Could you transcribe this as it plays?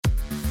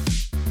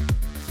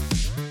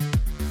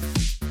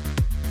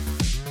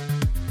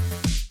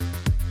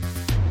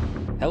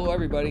Hello,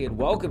 everybody, and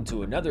welcome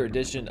to another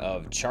edition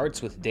of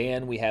Charts with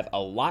Dan. We have a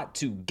lot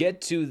to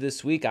get to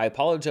this week. I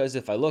apologize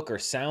if I look or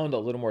sound a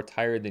little more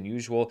tired than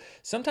usual.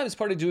 Sometimes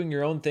part of doing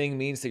your own thing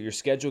means that your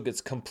schedule gets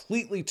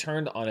completely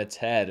turned on its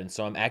head, and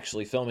so I'm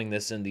actually filming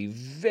this in the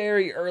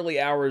very early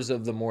hours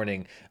of the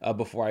morning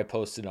before I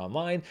post it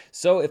online.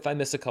 So if I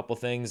miss a couple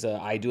things,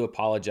 I do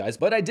apologize,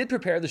 but I did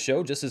prepare the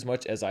show just as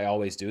much as I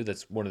always do.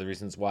 That's one of the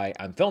reasons why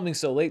I'm filming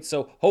so late,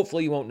 so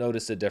hopefully you won't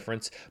notice a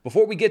difference.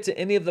 Before we get to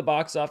any of the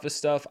box office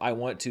stuff, I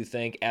want to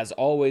thank, as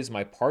always,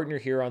 my partner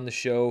here on the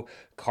show,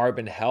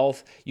 Carbon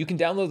Health. You can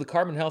download the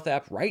Carbon Health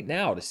app right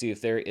now to see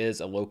if there is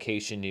a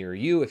location near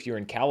you. If you're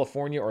in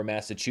California or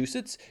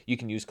Massachusetts, you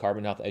can use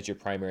Carbon Health as your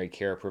primary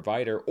care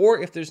provider. Or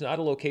if there's not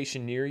a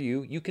location near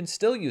you, you can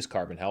still use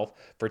Carbon Health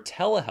for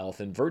telehealth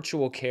and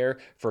virtual care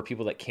for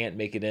people that can't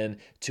make it in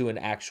to an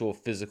actual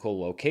physical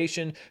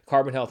location.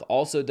 Carbon Health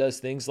also does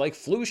things like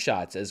flu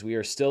shots, as we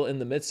are still in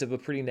the midst of a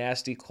pretty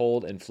nasty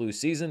cold and flu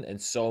season, and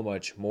so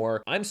much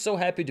more. I'm so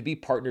happy to be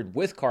partnered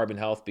with Carbon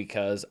Health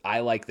because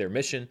I like their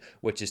mission,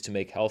 which is to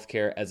make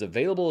healthcare as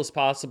available as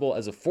possible,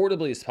 as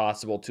affordably as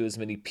possible to as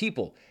many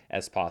people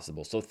as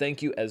possible. So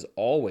thank you, as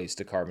always,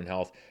 to Carbon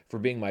Health for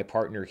being my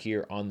partner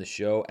here on the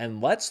show.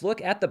 And let's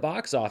look at the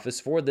box office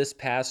for this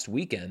past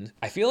weekend.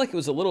 I feel like it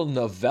was a little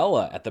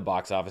novella at the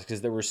box office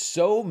because there were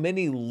so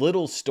many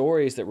little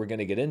stories that we're going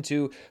to get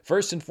into.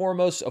 First and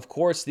foremost, of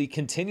course, the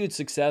continued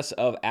success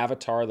of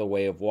Avatar: The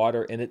Way of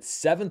Water in its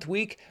seventh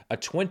week, a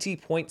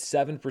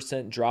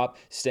 20.7% drop,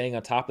 staying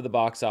on top of the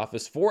box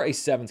office for a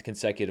seventh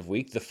consecutive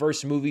week. The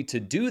first movie to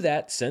do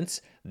that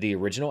since the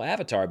original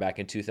Avatar back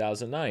in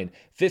 2009.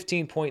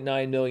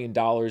 $15.9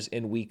 million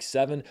in week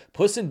 7.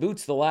 Puss in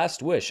Boots: The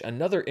Last Wish,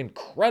 another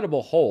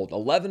incredible hold.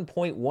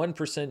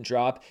 11.1%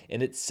 drop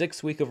in its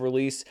 6th week of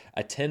release,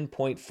 a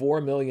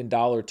 $10.4 million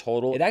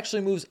total. It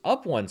actually moves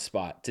up one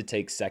spot to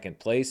take second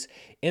place.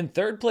 In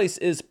third place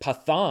is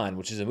Pathaan,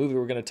 which is a movie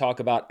we're going to talk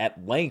about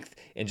at length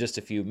in just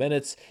a few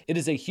minutes. It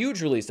is a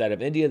huge release out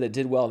of India that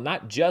did well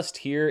not just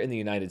here in the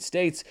United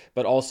States,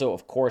 but also,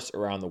 of course,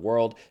 around the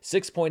world.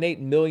 $6.8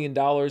 million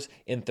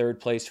in third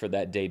place for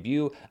that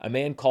debut. A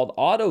Man Called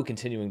Otto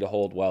continuing to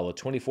hold well, a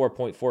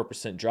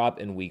 24.4% drop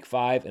in week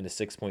 5 and a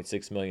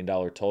 $6.6 million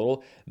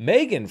total.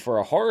 Megan, for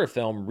a horror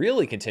film,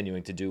 really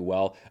continuing to do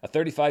well, a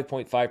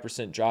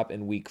 35.5% drop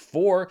in week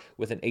 4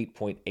 with an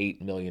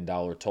 $8.8 million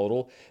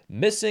total.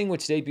 Missing,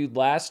 which debuted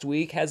last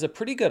week, has a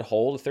pretty good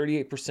hold, a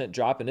 38%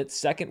 drop in its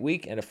second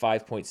week and a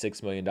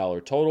 $5.6 million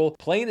total.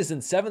 Plane is in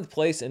 7th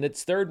place in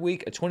its third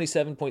week, a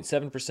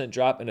 27.7%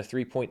 drop and a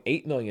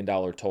 $3.8 million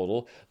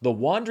total. The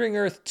Wandering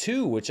Earth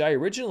 2, which I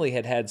originally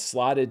had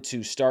slotted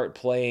to start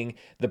playing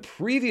the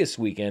previous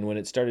weekend when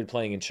it started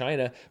playing in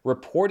China,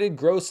 reported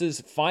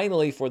grosses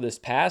finally for this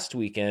past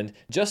weekend,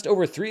 just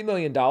over $3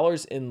 million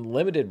in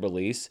limited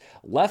release.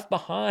 Left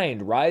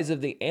Behind: Rise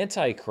of the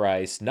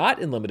Antichrist, not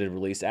in limited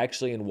release,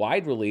 actually in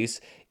wide release,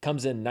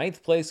 comes in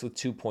 9th place with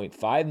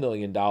 $2.5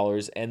 million.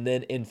 And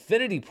then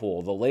Infinity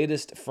Pool, the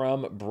latest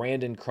from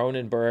Brandon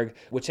Cronenberg,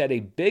 which had a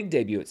big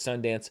debut at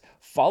Sundance,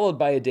 followed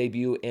by a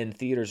debut in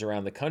theaters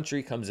around the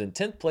country, comes in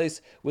 10th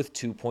place with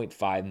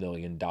 $2.5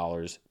 million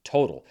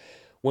total.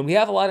 When we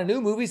have a lot of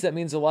new movies, that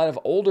means a lot of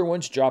older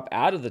ones drop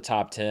out of the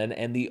top 10,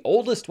 and the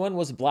oldest one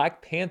was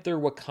Black Panther: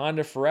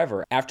 Wakanda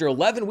Forever. After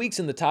 11 weeks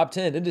in the top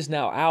 10, it is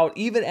now out,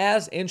 even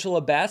as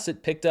Angela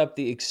Bassett picked up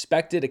the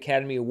expected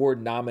Academy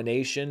Award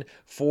nomination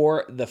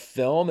for the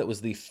film. It was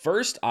the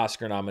first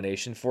Oscar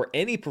nomination for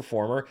any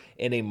performer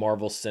in a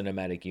Marvel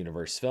Cinematic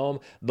Universe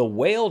film. The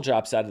Whale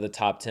drops out of the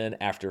top 10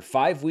 after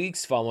 5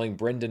 weeks following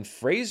Brendan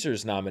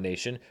Fraser's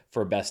nomination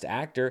for Best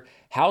Actor.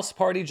 House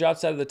Party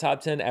drops out of the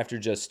top 10 after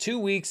just 2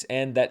 weeks,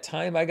 and That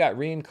Time I Got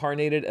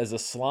Reincarnated as a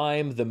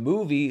Slime, the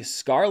movie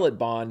Scarlet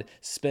Bond,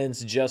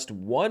 spends just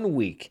 1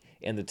 week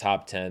in the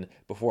top 10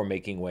 before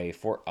making way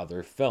for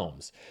other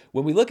films.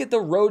 When we look at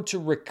the road to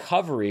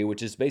recovery,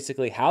 which is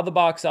basically how the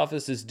box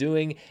office is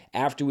doing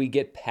after we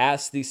get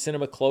past the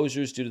cinema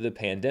closures due to the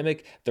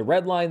pandemic, the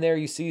red line there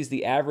you see is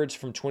the average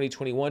from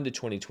 2021 to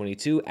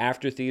 2022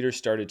 after theaters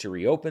started to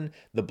reopen.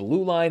 The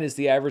blue line is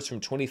the average from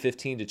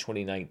 2015 to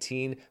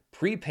 2019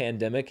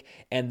 pre-pandemic,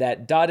 and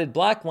that dotted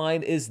black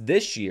line is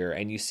this year.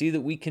 And you see that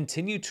we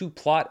continue to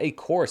plot a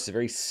course, a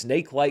very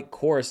snake-like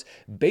course,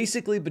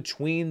 basically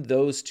between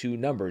those two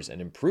numbers. An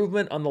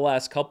improvement on the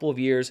last couple of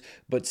years,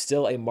 but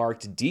still a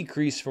marked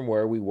decrease from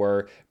where we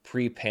were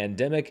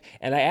pre-pandemic.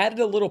 And I added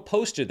a little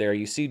poster there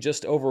you see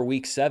just over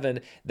week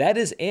 7. That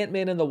is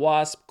Ant-Man and the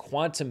Wasp: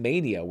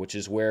 Quantumania, which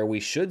is where we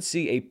should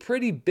see a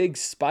pretty big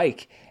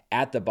spike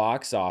at the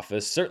box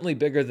office, certainly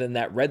bigger than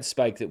that red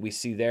spike that we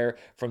see there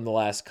from the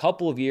last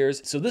couple of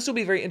years. So this will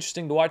be very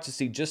interesting to watch to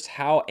see just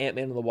how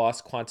Ant-Man and the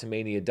Wasp: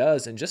 Quantumania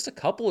does in just a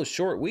couple of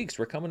short weeks.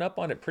 We're coming up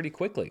on it pretty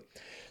quickly.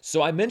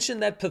 So I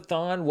mentioned that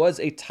Pathaan was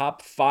a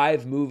top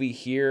 5 movie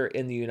here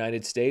in the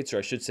United States, or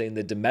I should say in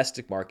the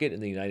domestic market in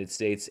the United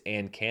States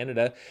and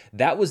Canada.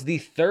 That was the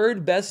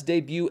 3rd best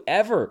debut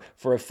ever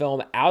for a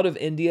film out of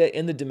India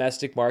in the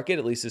domestic market,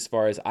 at least as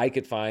far as I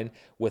could find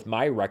with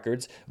my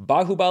records.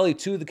 Bahubali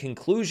 2: The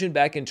Conclusion version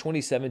back in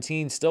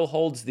 2017 still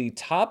holds the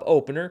top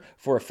opener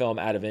for a film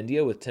out of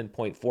India with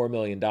 $10.4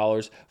 million,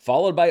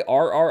 followed by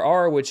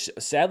RRR, which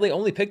sadly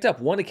only picked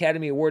up one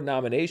Academy Award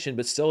nomination,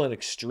 but still an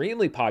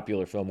extremely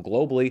popular film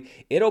globally.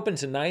 It opened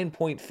to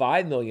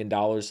 $9.5 million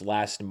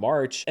last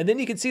March. And then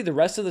you can see the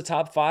rest of the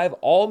top 5,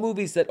 all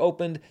movies that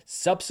opened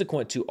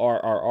subsequent to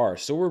RRR.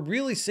 So we're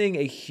really seeing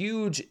a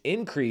huge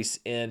increase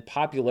in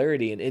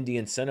popularity in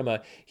Indian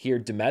cinema here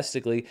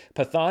domestically.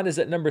 Pathaan is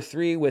at number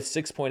 3 with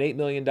 $6.8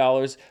 million,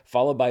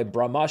 followed by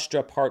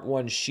Brahmastra Part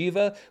 1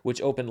 Shiva,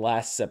 which opened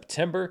last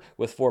September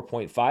with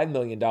 $4.5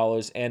 million,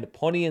 and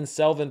Ponniyin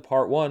Selvan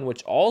Part 1,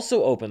 which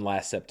also opened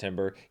last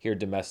September here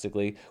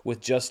domestically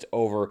with just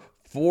over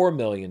 $4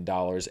 million.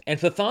 And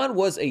Pathaan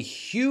was a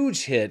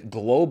huge hit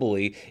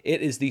globally.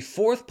 It is the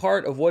 4th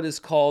part of what is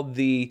called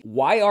the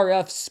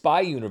YRF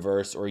Spy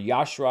Universe, or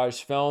Yash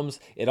Raj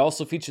Films. It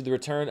also featured the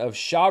return of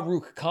Shah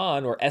Rukh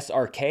Khan, or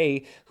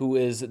SRK, who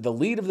is the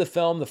lead of the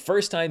film, the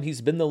first time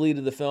he's been the lead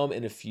of the film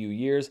in a few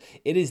years.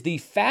 It is the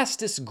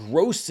fastest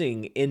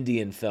grossing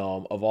Indian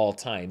film of all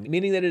time,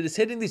 meaning that it is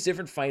hitting these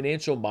different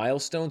financial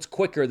milestones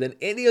quicker than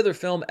any other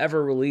film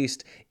ever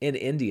released in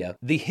India.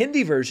 The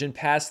Hindi version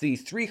passed the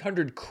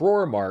 300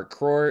 crore mark.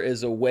 Crore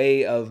is a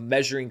way of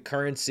measuring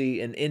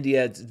currency in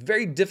India. It's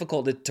very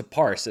difficult to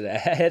parse. I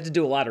had to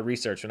do a lot of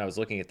research when I was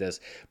looking at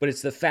this, but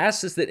it's the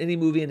fastest that any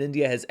movie in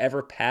India has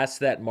ever passed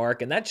that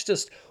mark, and that's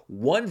just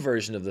one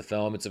version of the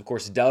film. It's of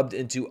course dubbed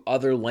into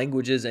other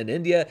languages in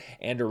India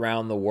and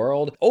around the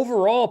world.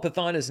 Overall,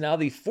 Pathaan is now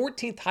the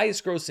 14th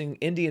highest grossing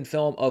Indian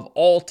film of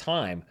all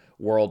time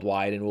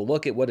worldwide, and we'll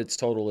look at what its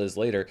total is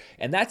later.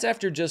 And that's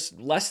after just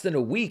less than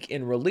a week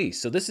in release.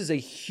 So this is a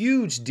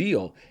huge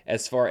deal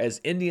as far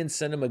as Indian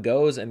cinema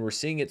goes, and we're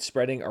seeing it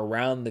spreading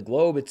around the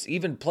globe. It's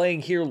even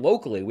playing here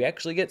locally. We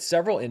actually get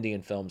several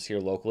Indian films here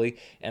locally,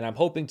 and I'm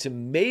hoping to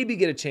maybe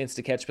get a chance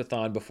to catch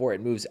Pathaan before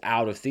it moves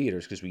out of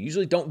theaters, because we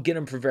usually don't get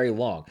them for very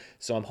long.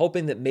 So I'm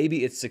hoping that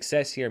maybe its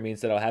success here means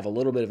that I'll have a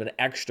little bit of an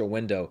extra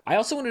window. I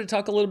also wanted to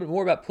talk a little bit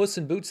more about Puss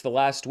in Boots: The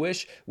Last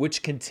Wish,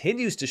 which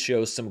continues to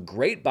show some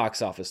great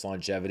box office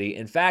longevity.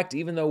 In fact,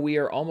 even though we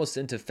are almost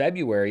into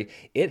February,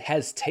 it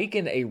has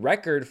taken a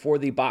record for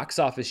the box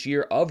office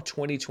year of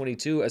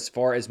 2022 as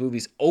far as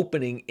movies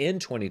opening in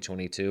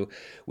 2022.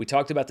 We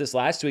talked about this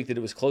last week, that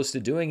it was close to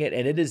doing it,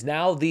 and it is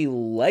now the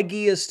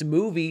leggiest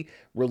movie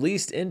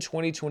released in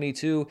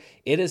 2022.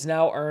 It has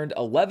now earned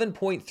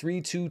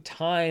 11.32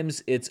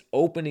 times its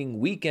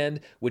opening weekend,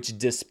 which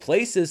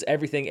displaces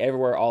Everything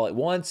Everywhere All at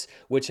Once,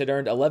 which had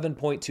earned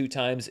 11.2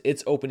 times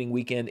its opening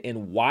weekend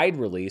in wide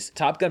release.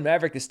 Top Gun: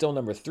 Maverick is still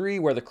number 3,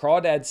 Where the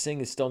Crawdads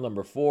Sing is still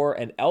number 4,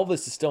 and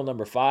Elvis is still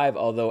number 5,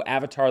 although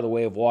Avatar: The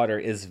Way of Water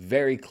is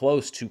very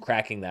close to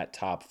cracking that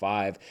top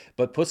 5.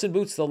 But Puss in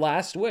Boots: The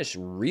Last Wish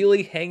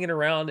really hanging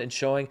around and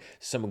showing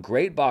some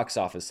great box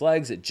office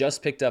legs. It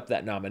just picked up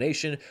that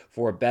nomination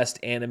for Best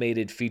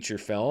Animated Feature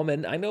Film,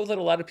 and I know that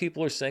a lot of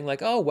people are saying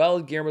like, oh, well,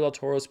 Guillermo del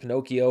Toro's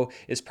Pinocchio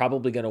is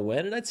probably going to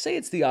win, and I'd say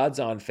it's the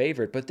odds-on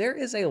favorite, but there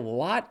is a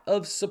lot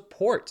of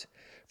support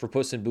for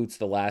Puss in Boots: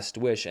 The Last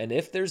Wish, and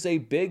if there's a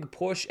big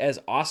push as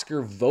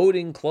Oscar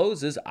voting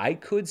closes, I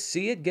could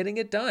see it getting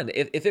it done.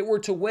 If it were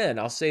to win,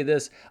 I'll say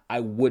this,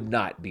 I would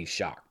not be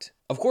shocked.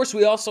 Of course,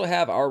 we also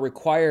have our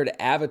required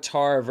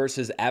Avatar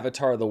versus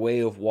Avatar: The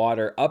Way of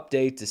Water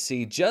update to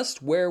see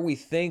just where we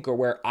think, or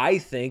where I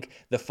think,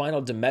 the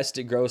final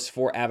domestic gross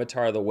for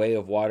Avatar: The Way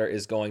of Water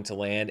is going to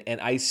land.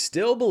 And I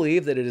still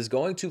believe that it is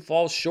going to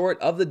fall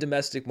short of the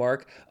domestic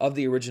mark of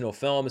the original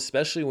film,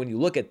 especially when you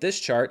look at this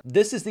chart.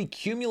 This is the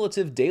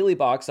cumulative daily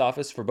box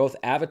office for both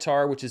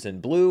Avatar, which is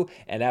in blue,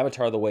 and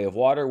Avatar: The Way of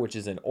Water, which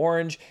is in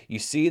orange. You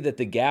see that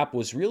the gap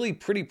was really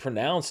pretty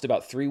pronounced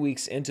about 3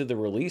 weeks into the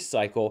release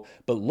cycle,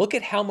 but look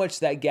at how much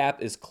that gap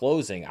is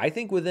closing. I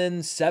think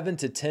within 7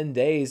 to 10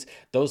 days,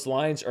 those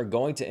lines are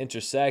going to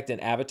intersect,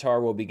 and Avatar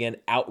will begin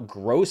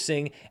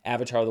outgrossing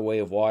Avatar: The Way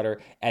of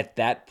Water at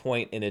that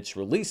point in its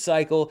release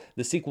cycle.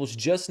 The sequel's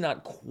just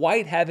not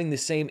quite having the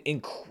same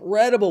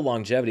incredible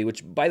longevity,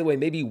 which, by the way,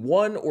 maybe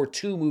 1 or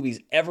 2 movies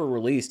ever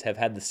released have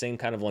had the same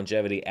kind of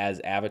longevity as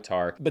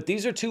Avatar. But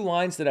these are 2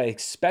 lines that I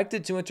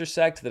expected to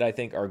intersect, that I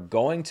think are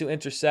going to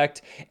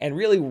intersect, and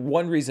really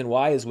one reason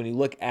why is when you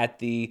look at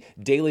the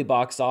daily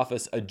box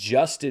office adjusted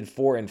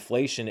for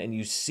inflation, and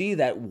you see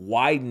that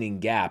widening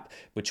gap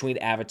between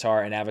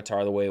Avatar and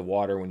Avatar: The Way of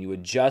Water. When you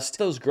adjust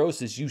those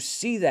grosses, you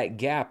see that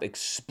gap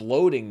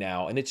exploding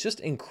now, and it's just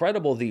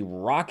incredible, the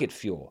rocket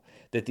fuel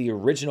that the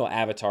original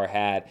Avatar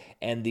had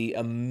and the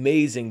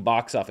amazing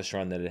box office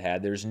run that it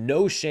had. There's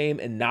no shame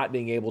in not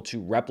being able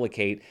to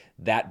replicate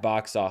that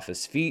box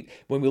office feat.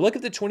 When we look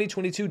at the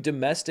 2022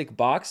 domestic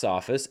box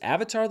office,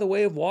 Avatar: The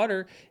Way of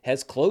Water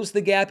has closed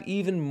the gap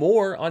even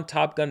more on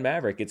Top Gun: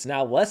 Maverick. It's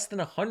now less than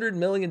 $100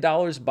 million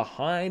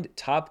behind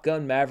Top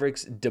Gun: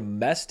 Maverick's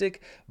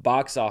domestic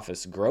box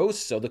office gross.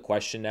 So the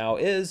question now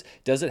is,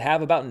 does it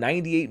have about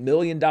 $98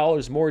 million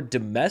more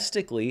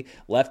domestically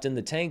left in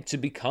the tank to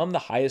become the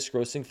highest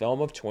grossing film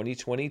film of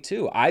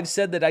 2022. I've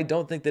said that I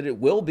don't think that it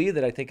will be,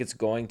 that I think it's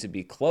going to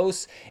be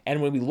close.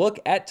 And when we look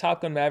at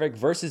Top Gun Maverick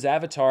versus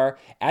Avatar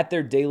at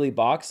their daily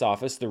box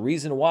office, the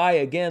reason why,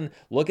 again,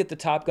 look at the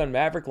Top Gun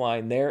Maverick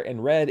line there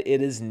in red,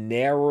 it is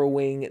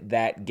narrowing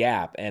that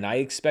gap. And I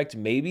expect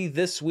maybe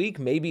this week,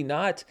 maybe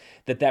not,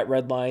 that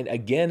red line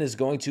again is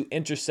going to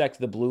intersect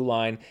the blue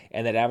line,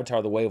 and that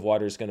Avatar: The Way of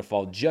Water is going to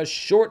fall just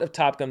short of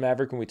Top Gun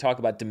Maverick when we talk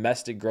about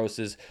domestic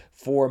grosses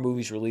for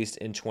movies released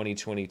in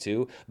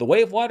 2022. The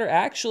Way of Water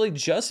actually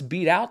just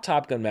beat out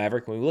Top Gun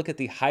Maverick when we look at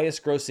the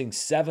highest grossing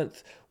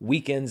seventh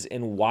weekends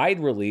in wide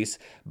release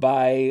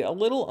by a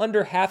little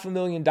under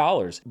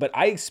 $500,000. But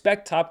I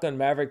expect Top Gun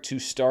Maverick to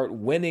start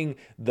winning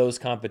those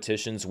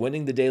competitions,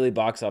 winning the daily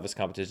box office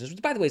competitions.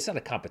 By the way, it's not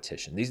a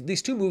competition.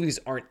 These two movies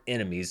aren't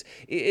enemies.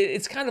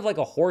 It's kind of like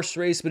a horse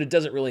race, but it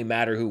doesn't really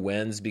matter who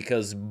wins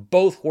because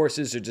both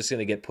horses are just going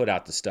to get put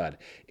out the stud.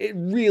 It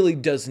really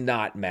does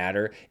not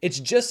matter. It's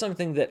just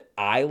something that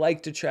I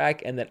like to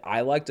track and that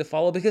I like to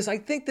follow because I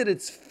think that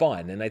it's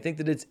fun and I think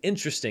that it's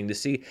interesting to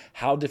see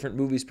how different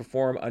movies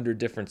perform under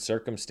different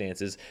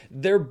circumstances.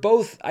 They're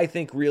both, I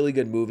think, really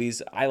good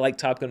movies. I like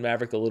Top Gun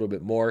Maverick a little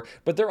bit more,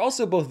 but they're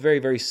also both very,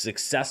 very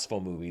successful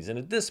movies. And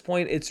at this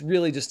point, it's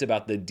really just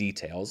about the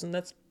details, and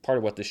that's part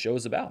of what the show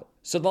is about.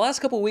 So the last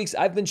couple of weeks,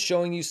 I've been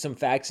showing you some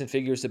facts and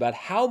figures about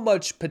how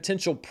much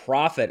potential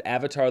profit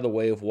Avatar: The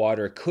Way of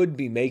Water could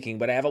be making,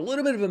 but I have a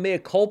little bit of a mea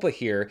culpa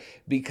here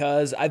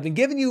because I've been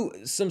giving you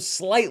some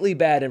slightly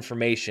bad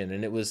information,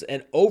 and it was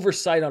an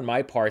oversight on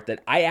my part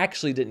that I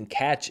actually didn't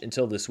catch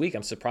until this week.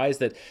 I'm surprised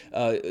that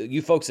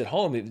you folks at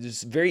home,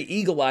 just very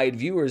eagle-eyed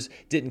viewers,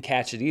 didn't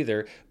catch it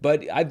either,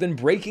 but I've been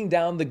breaking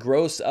down the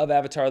gross of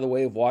Avatar: The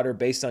Way of Water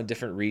based on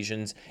different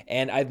regions,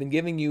 and I've been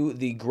giving you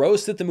the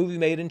gross that the movie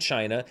made in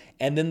China,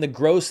 and then the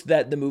gross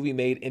that the movie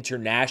made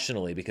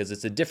internationally, because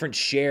it's a different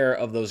share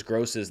of those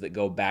grosses that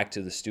go back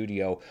to the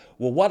studio.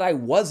 Well, what I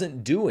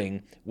wasn't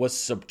doing was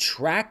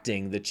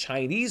subtracting the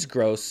Chinese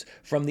gross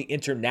from the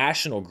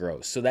international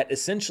gross. So that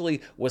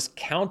essentially was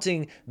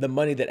counting the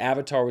money that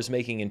Avatar was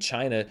making in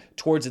China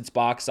towards its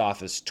box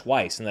office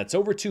twice. And that's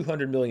over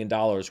 $200 million,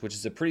 which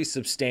is a pretty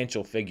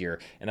substantial figure.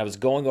 And I was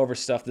going over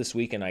stuff this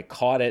week and I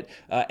caught it.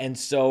 And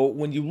so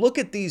when you look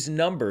at these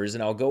numbers,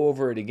 and I'll go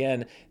over it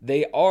again,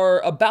 they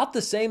are about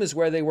the same as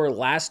where they were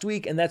last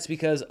week, and that's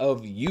because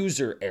of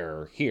user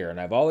error here.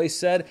 And I've always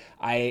said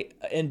I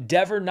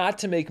endeavor not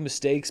to make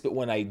mistakes, but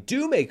when I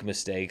do make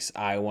mistakes,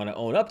 I want to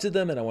own up to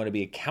them and I want to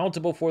be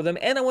accountable for them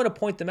and I want to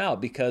point them out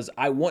because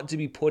I want to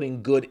be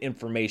putting good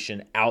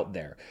information out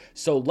there.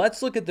 So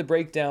let's look at the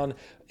breakdown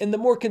in the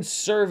more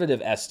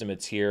conservative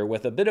estimates here,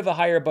 with a bit of a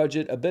higher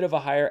budget, a bit of a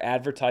higher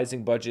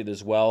advertising budget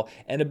as well,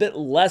 and a bit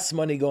less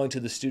money going to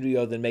the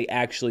studio than may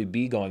actually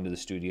be going to the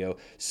studio.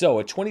 So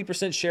a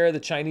 20% share of the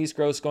Chinese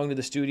gross going to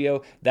the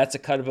studio, that's a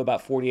cut of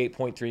about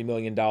 $48.3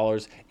 million.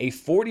 A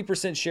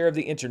 40% share of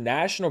the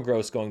international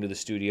gross going to the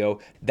studio,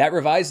 that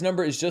revised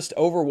number is just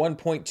over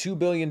 $1.2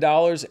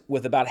 billion,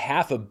 with about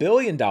 $500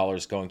 million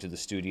going to the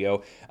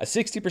studio. A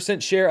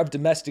 60% share of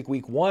domestic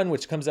week one,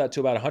 which comes out to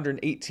about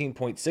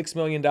 $118.6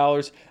 million.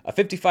 A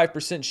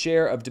 55%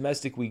 share of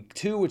domestic week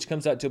two, which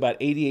comes out to about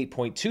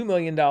 $88.2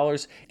 million,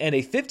 and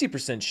a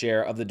 50%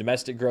 share of the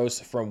domestic gross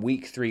from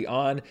week three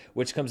on,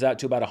 which comes out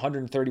to about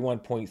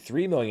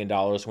 $131.3 million.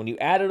 When you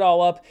add it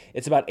all up,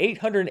 it's about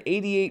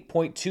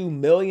 $888.2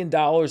 million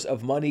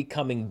of money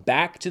coming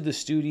back to the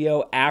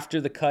studio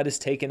after the cut is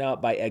taken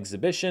out by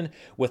exhibition,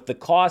 with the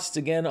costs,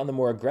 again, on the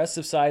more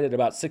aggressive side at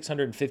about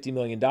 $650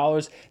 million.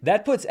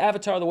 That puts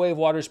Avatar: The Way of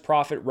Water's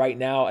profit right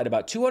now at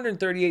about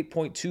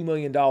 $238.2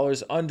 million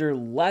under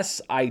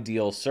less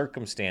ideal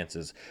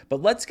circumstances.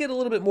 But let's get a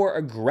little bit more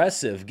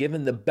aggressive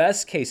given the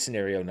best case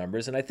scenario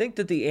numbers, and I think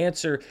that the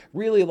answer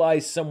really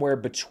lies somewhere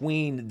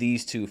between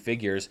these two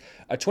figures.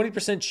 A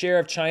 20% share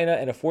of China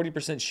and a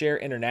 40% share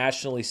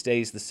internationally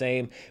stays the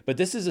same, but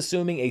this is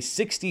assuming a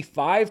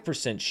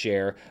 65%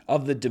 share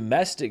of the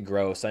domestic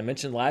gross. I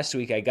mentioned last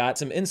week I got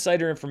some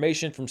insider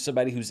information from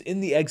somebody who's in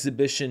the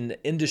exhibition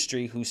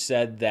industry who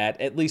said that,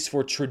 at least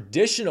for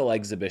traditional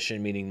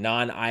exhibition, meaning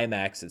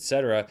non-IMAX,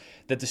 etc.,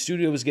 that the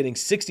studio was getting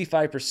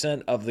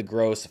 65% of the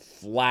gross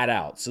flat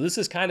out. So this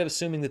is kind of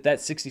assuming that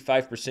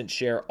 65%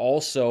 share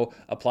also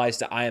applies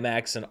to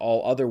IMAX and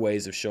all other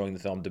ways of showing the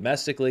film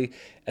domestically.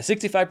 A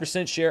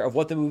 65% share of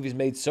what the movie's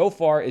made so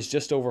far is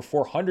just over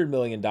 $400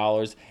 million,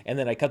 and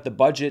then I cut the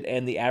budget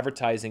and the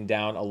advertising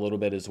down a little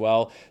bit as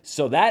well.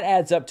 So that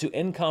adds up to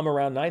income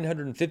around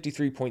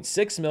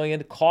 $953.6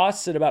 million,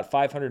 costs at about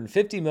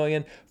 $550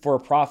 million, for a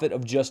profit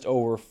of just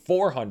over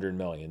 $400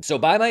 million. So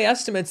by my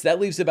estimates, that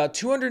leaves about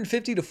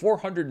 $250 to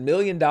 $400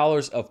 million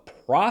of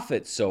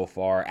profit so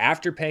far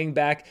after paying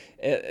back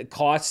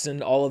costs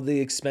and all of the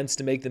expense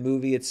to make the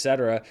movie,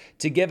 etc.,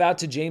 to give out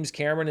to James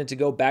Cameron and to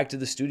go back to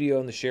the studio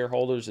and the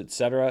shareholders,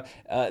 etc.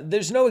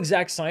 There's no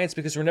exact science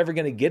because we're never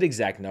going to get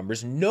exact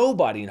numbers.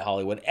 Nobody in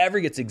Hollywood ever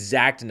gets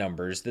exact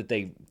numbers that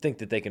they think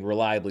that they can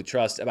reliably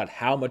trust about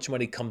how much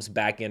money comes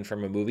back in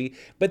from a movie,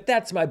 but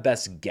that's my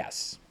best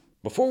guess.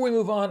 Before we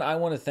move on, I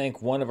want to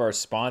thank one of our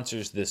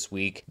sponsors this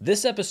week.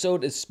 This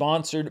episode is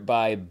sponsored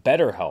by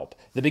BetterHelp.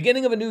 The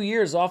beginning of a new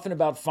year is often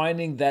about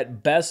finding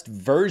that best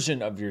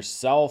version of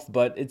yourself,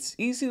 but it's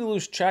easy to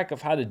lose track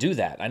of how to do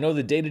that. I know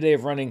the day-to-day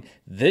of running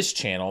this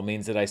channel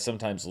means that I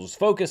sometimes lose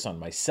focus on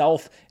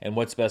myself and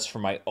what's best for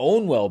my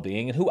own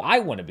well-being and who I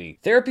want to be.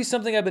 Therapy is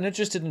something I've been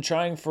interested in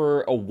trying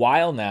for a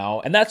while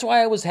now, and that's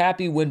why I was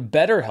happy when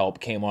BetterHelp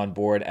came on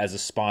board as a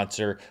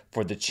sponsor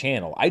for the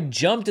channel. I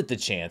jumped at the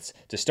chance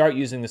to start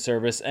using the service,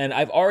 and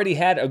I've already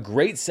had a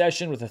great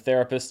session with a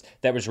therapist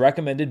that was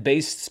recommended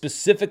based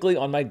specifically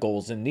on my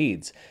goals and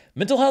needs.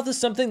 Mental health is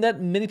something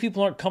that many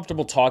people aren't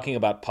comfortable talking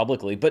about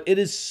publicly, but it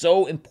is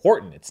so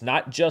important. It's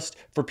not just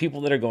for people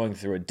that are going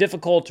through a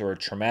difficult or a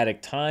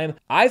traumatic time.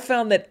 I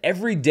found that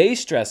everyday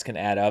stress can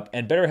add up,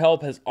 and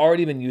BetterHelp has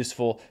already been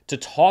useful to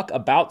talk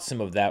about some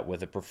of that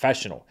with a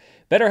professional.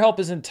 BetterHelp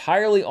is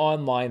entirely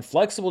online,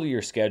 flexible to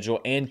your schedule,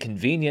 and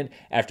convenient.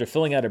 After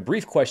filling out a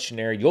brief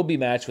questionnaire, you'll be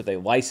matched with a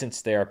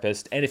licensed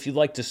therapist, and if you'd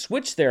like to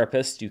switch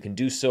therapists, you can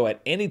do so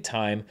at any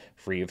time,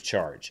 free of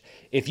charge.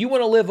 If you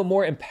want to live a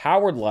more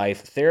empowered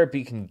life,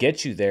 therapy can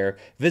get you there.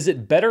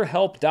 Visit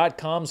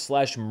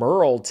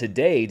betterhelp.com/Merle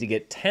today to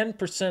get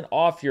 10%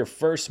 off your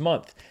first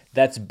month.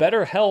 That's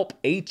BetterHelp,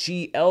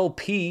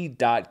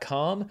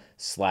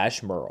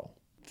 HELP.com/Merle.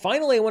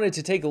 Finally, I wanted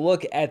to take a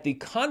look at the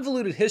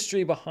convoluted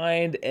history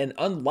behind an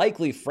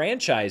unlikely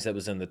franchise that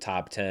was in the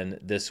top 10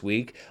 this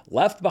week.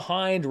 Left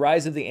Behind: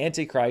 Rise of the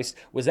Antichrist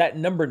was at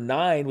number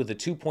 9 with a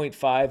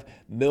 $2.5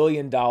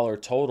 million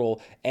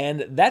total,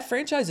 and that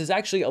franchise is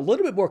actually a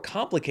little bit more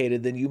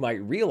complicated than you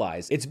might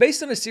realize. It's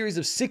based on a series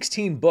of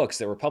 16 books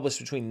that were published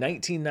between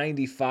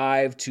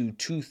 1995 to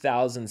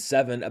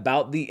 2007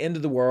 about the end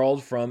of the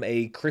world from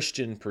a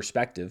Christian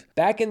perspective.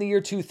 Back in the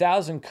year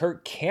 2000,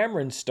 Kirk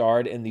Cameron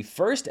starred in the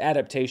first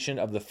adaptation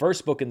of the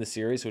first book in the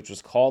series, which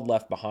was called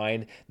Left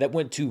Behind, that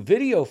went to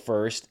video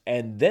first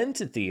and then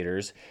to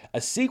theaters.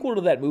 A sequel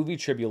to that movie,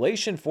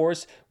 Tribulation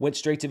Force, went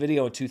straight to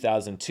video in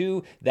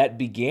 2002. That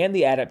began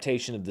the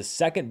adaptation of the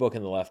second book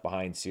in the Left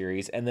Behind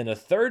series. And then a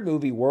third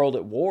movie, World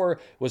at War,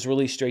 was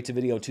released straight to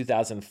video in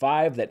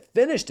 2005 that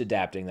finished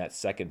adapting that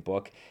second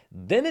book.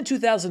 Then in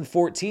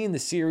 2014, the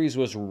series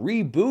was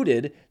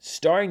rebooted,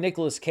 starring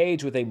Nicolas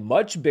Cage with a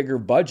much bigger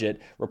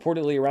budget,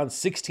 reportedly around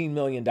 $16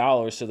 million.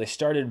 So they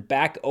started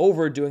back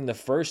over doing the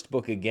first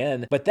book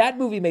again, but that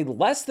movie made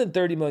less than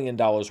 $30 million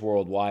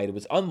worldwide. It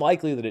was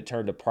unlikely that it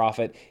turned a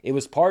profit. It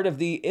was part of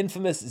the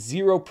infamous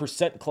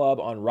 0% Club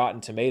on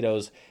Rotten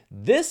Tomatoes.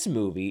 This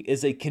movie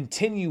is a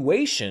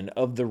continuation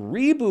of the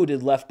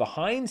rebooted Left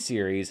Behind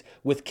series,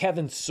 with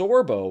Kevin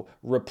Sorbo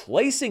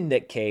replacing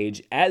Nick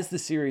Cage as the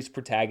series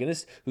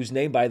protagonist, whose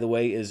name, by the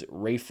way, is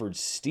Rayford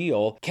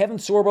Steele. Kevin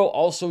Sorbo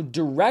also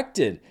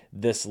directed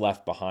this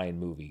Left Behind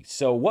movie.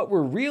 So what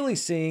we're really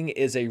seeing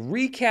is a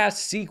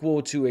recast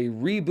sequel to a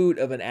reboot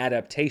of an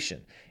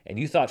adaptation. And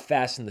you thought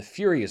Fast and the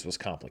Furious was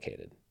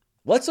complicated.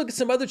 Let's look at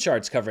some other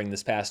charts covering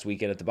this past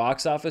weekend at the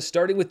box office,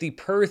 starting with the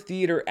per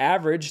theater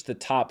average, the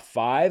top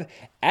 5.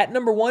 At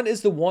number 1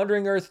 is The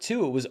Wandering Earth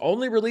 2. It was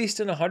only released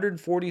in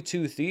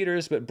 142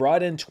 theaters, but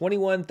brought in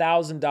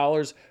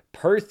 $21,000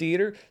 per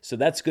theater, so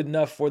that's good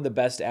enough for the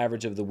best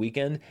average of the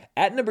weekend.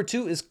 At number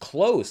 2 is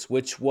Close,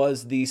 which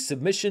was the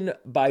submission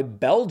by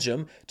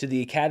Belgium to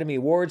the Academy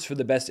Awards for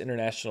the Best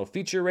International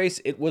Feature race.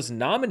 It was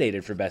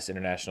nominated for Best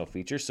International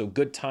Feature, so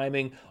good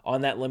timing on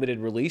that limited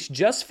release.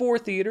 Just 4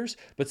 theaters,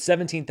 but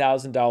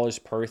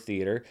 $17,000 per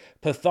theater.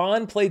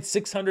 Python played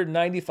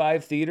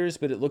 695 theaters,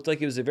 but it looked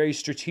like it was a very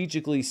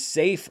strategically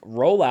safe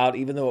rollout,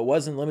 even though it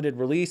was in limited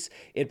release.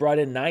 It brought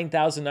in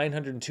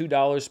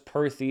 $9,902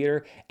 per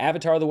theater.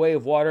 Avatar: The Way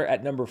of Water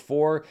at number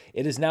 4.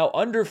 It is now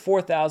under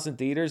 4,000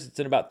 theaters. It's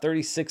in about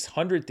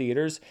 3,600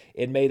 theaters.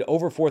 It made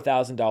over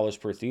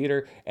 $4,000 per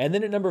theater. And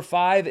then at number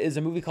 5 is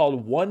a movie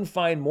called One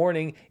Fine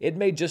Morning. It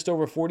made just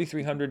over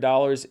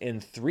 $4,300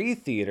 in 3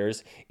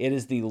 theaters. It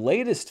is the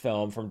latest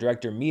film from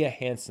director Mia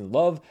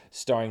Hansen-Løve,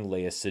 starring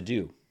Léa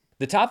Seydoux.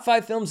 The top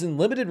 5 films in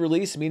limited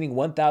release, meaning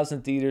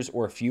 1,000 theaters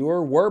or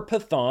fewer, were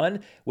Python,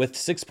 with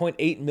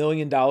 $6.8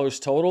 million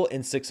total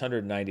in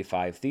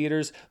 695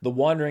 theaters. The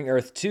Wandering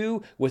Earth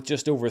 2, with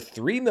just over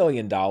 $3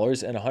 million in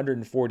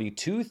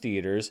 142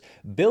 theaters.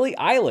 Billie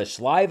Eilish,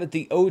 live at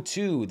the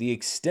O2, the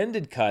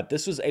extended cut.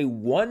 This was a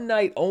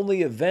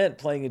one-night-only event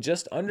playing in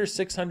just under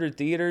 600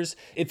 theaters.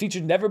 It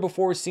featured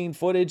never-before-seen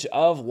footage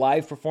of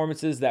live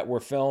performances that were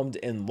filmed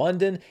in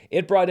London.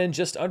 It brought in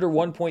just under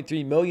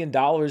 $1.3 million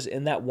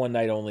in that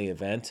one-night-only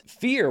event.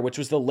 Fear, which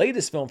was the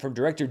latest film from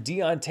director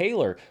Dion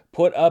Taylor,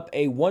 put up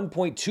a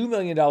 $1.2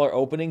 million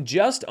opening,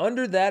 just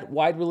under that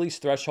wide release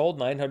threshold,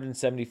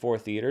 974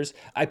 theaters.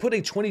 I put a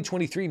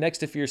 2023 next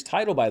to Fear's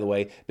title, by the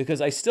way,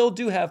 because I still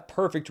do have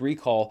perfect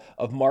recall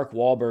of Mark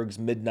Wahlberg's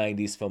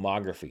mid-90s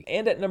filmography.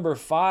 And at number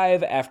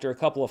 5, after a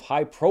couple of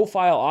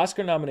high-profile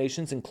Oscar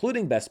nominations,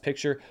 including Best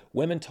Picture,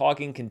 Women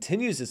Talking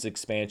continues its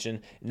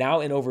expansion,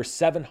 now in over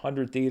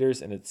 700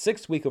 theaters in its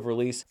 6th week of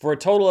release, for a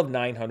total of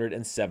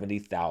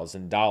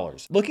 $970,000.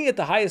 Looking at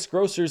the highest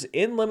grossers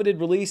in limited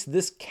release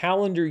this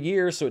calendar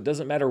year, so it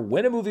doesn't matter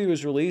when a movie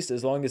was released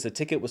as long as a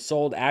ticket was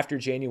sold after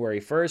January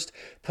 1st,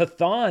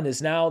 Pathaan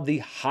is now the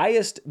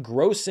highest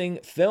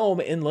grossing film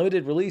in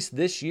limited release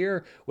this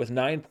year with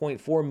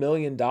 $9.4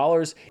 million.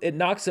 It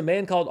knocks A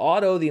Man Called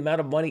Otto, the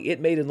amount of money it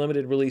made in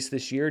limited release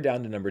this year,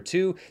 down to number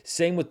 2.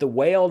 Same with The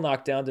Whale,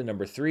 knocked down to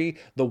number 3.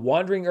 The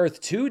Wandering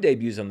Earth 2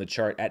 debuts on the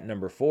chart at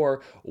number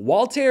 4.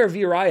 Walter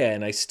Viraya,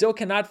 and I still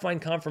cannot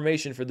find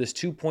confirmation for this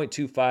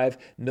 $2.25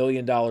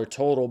 million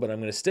total, but I'm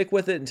going to stick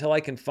with it until I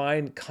can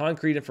find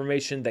concrete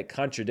information that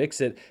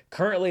contradicts it.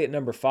 Currently at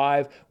number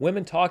 5,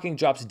 Women Talking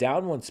drops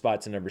down 1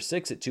 spot to number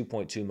 6 at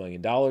 $2.2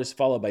 million,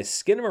 followed by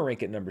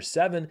Skinamarink at number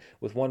 7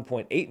 with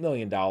 $1.8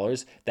 million.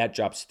 That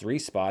drops 3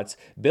 spots.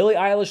 Billie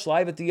Eilish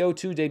Live at the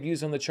O2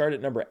 debuts on the chart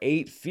at number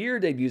 8. Fear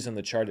debuts on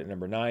the chart at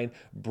number 9.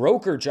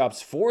 Broker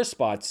drops 4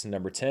 spots to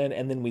number 10.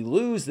 And then we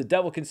lose The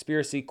Devil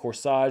Conspiracy,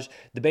 Corsage,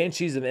 The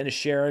Banshees of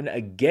Inisherin,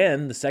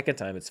 again, the second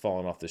time it's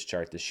fallen off this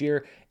chart this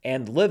year,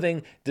 and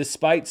Living,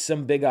 despite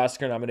some big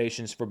Oscar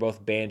nominations for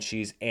both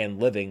Banshees and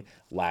Living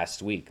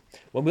last week.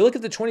 When we look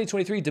at the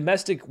 2023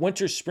 domestic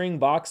winter-spring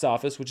box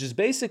office, which is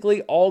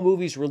basically all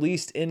movies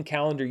released in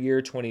calendar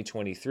year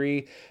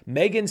 2023,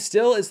 Megan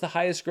still is the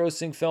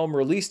highest-grossing film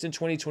released in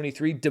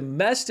 2023.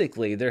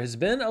 Domestically, there has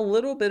been a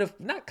little bit of,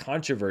 not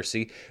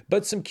controversy,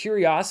 but some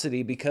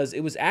curiosity because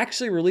it was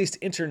actually released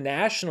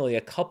internationally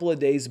a couple of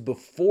days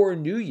before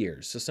New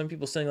Year's. So some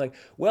people saying like,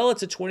 well,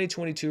 it's a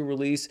 2022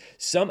 release.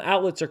 Some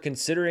outlets are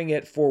considering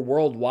it for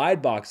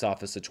worldwide box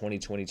office a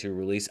 2022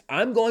 release.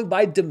 I'm going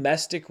by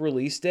domestic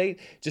release date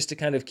just to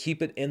kind of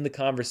keep it in the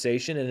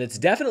conversation, and it's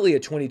definitely a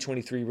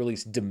 2023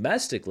 release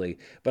domestically,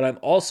 but I'm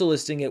also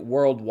listing it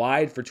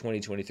worldwide for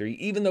 2023,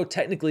 even though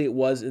technically it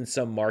was in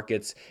some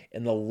markets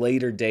in the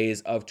later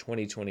days of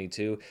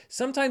 2022.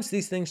 Sometimes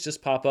these things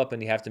just pop up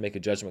and you have to make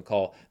a judgment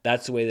call.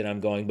 That's the way that I'm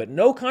going, but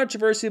no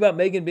controversy about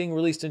Megan being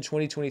released in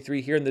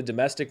 2023 here in the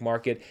domestic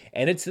market,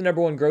 and it's the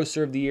number 1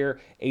 grosser of the year,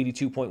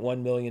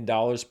 $82.1 million.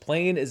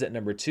 Plane is at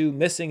number 2.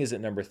 Missing is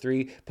at number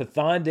 3.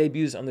 Pathaan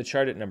debuts on the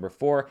chart at number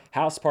 4.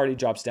 House Party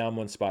drops down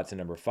 1 spot to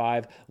number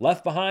 5.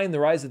 Left Behind, The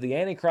Rise of the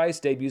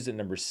Antichrist debuts at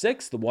number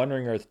 6. The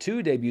Wandering Earth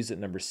 2 debuts at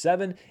number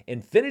 7.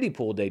 Infinity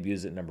Pool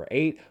debuts at number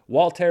 8.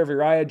 Walter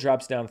Viraya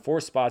drops down 4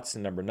 spots to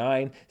number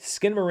 9.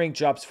 Skinamarink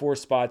drops 4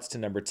 spots to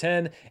number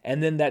 10.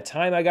 And then That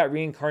Time I Got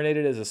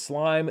Reincarnated as a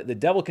Slime, The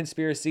Devil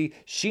Conspiracy,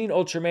 Sheen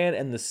Ultraman,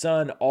 and The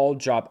Sun all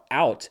drop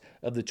out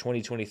of the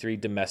 2023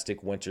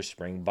 domestic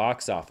winter-spring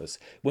box office.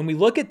 When we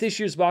look at this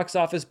year's box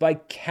office by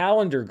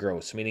calendar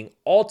gross, meaning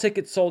all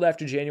tickets sold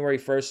after January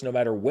 1st, no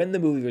matter when the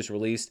movie was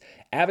released,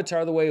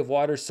 Avatar: The Way of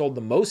Water sold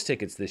the most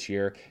tickets this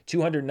year,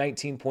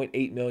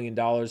 $219.8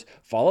 million,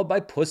 followed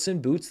by Puss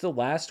in Boots: The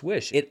Last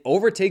Wish. It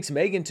overtakes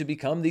Megan to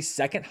become the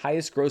second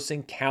highest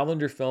grossing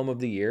calendar film of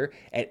the year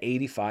at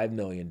 $85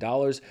 million.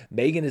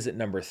 Megan is at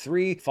number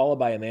 3, followed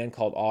by A Man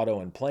Called Otto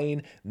and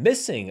Plane.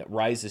 Missing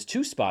rises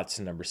 2 spots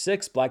to number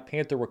 6. Black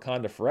Panther: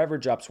 Wakanda Forever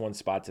drops 1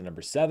 spot to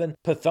number 7.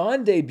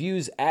 Pathaan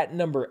debuts at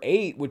number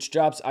 8, which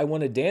drops I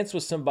Want to Dance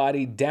with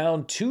Somebody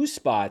down 2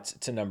 spots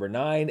to number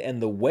 9,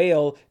 and The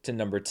Whale to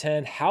number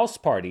 10. House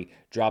Party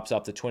drops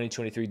off the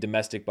 2023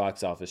 domestic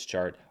box office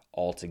chart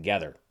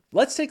altogether.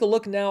 Let's take a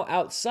look now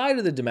outside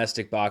of the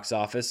domestic box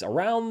office,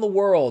 around the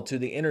world, to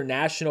the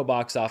international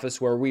box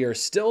office, where we are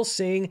still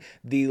seeing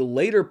the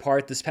later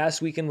part. This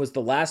past weekend was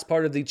the last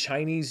part of the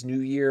Chinese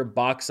New Year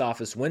box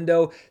office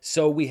window,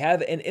 so we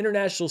have an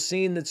international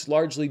scene that's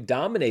largely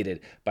dominated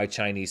by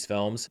Chinese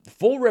films.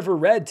 Full River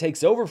Red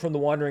takes over from The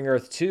Wandering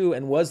Earth 2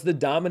 and was the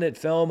dominant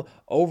film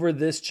over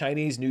this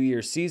Chinese New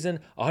Year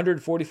season,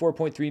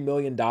 $144.3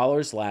 million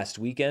last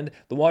weekend.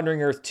 The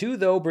Wandering Earth 2,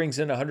 though, brings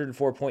in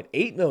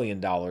 $104.8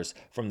 million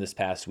from this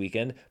past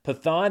weekend.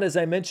 Pathaan, as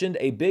I mentioned,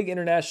 a big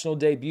international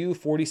debut,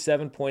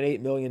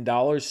 $47.8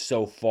 million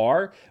so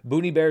far.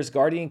 Boonie Bear's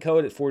Guardian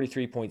Code at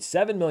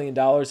 $43.7 million,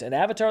 and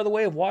Avatar: The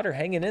Way of Water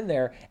hanging in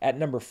there at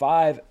number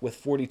 5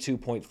 with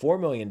 $42.4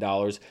 million.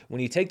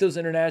 When you take those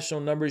international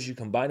numbers, you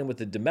combine them with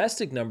the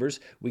domestic numbers,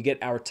 we get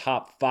our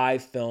top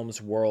 5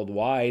 films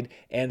worldwide,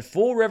 and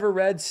Full River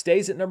Red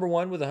stays at number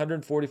 1 with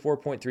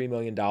 $144.3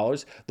 million.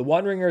 The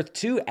Wandering Earth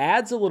 2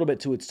 adds a little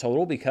bit to its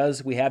total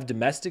because we have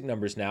domestic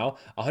numbers now,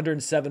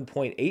 $107.8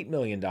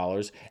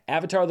 million.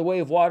 Avatar: The Way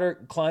of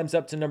Water climbs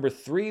up to number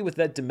 3 with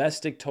that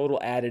domestic total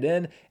added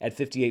in at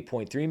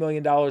 $58.3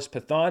 million.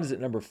 Pathaan is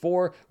at number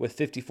 4 with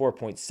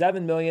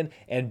 $54.7 million,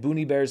 and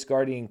Boonie Bear's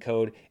Guardian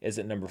Code is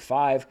at number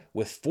 5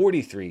 with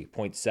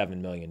 $43.7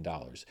 million.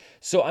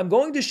 So I'm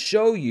going to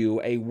show you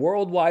a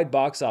worldwide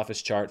box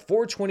office chart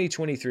for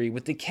 2023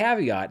 with the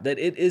caveat that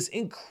it is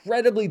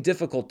incredibly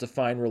difficult to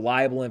find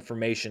reliable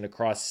information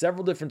across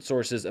several different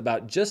sources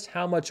about just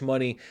how much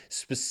money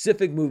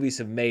specific movies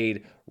have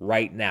made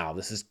right now.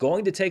 This is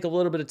going to take a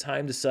little bit of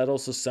time to settle.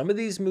 So some of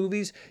these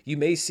movies, you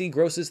may see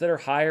grosses that are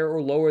higher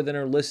or lower than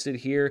are listed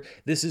here.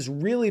 This is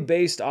really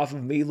based off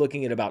of me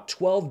looking at about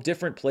 12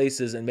 different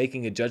places and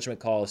making a judgment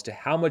call as to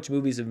how much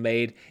movies have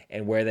made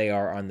and where they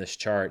are on this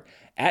chart.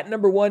 At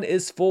number 1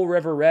 is Full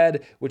River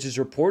Red, which has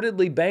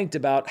reportedly banked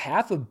about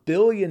 $500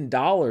 million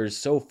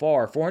so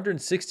far,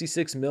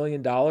 $466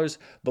 million.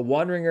 The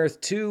Wandering Earth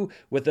 2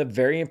 with a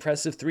very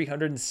impressive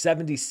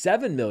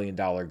 $377 million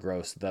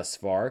gross thus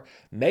far.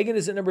 Megan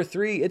is at number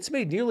 3. It's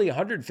made nearly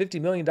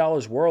 $150 million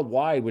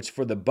worldwide, which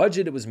for the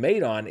budget it was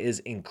made on is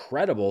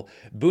incredible.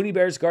 Boonie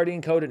Bear's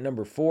Guardian Code at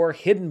number 4.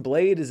 Hidden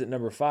Blade is at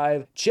number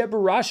 5.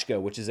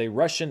 Cheburashka, which is a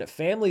Russian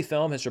family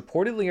film, has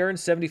reportedly earned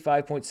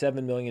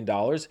 $75.7 million,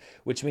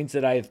 which means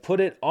that I've put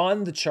it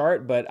on the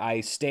chart, but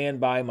I stand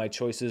by my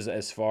choices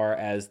as far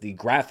as the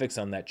graphics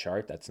on that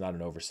chart. That's not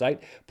an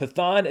oversight.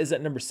 Pathan is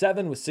at number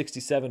 7 with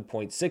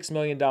 $67.6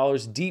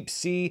 million. Deep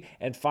Sea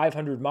and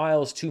 500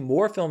 Miles, 2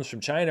 more films from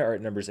China, are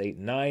at numbers 8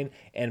 and 9.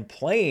 And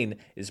Plane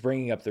is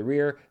bringing up the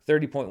rear,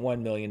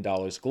 $30.1 million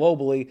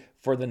globally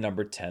for the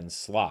number 10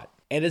 slot.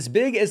 And as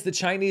big as the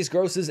Chinese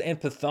grosses and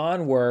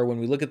Pathan were when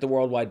we look at the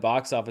worldwide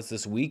box office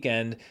this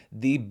weekend,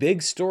 the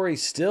big story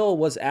still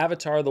was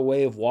Avatar: The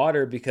Way of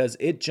Water, because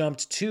it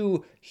jumped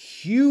 2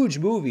 huge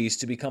movies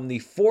to become the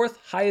 4th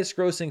highest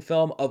grossing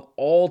film of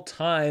all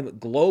time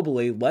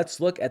globally.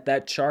 Let's look at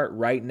that chart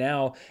right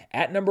now.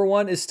 At number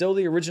 1 is still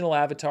the original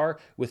Avatar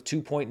with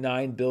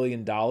 $2.9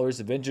 billion.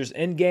 Avengers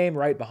Endgame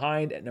right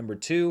behind at number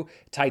 2.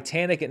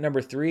 Titanic at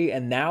number 3.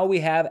 And now we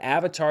have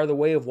Avatar: The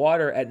Way of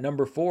Water at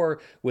number 4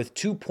 with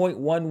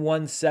 $2.117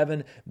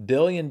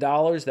 billion.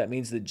 That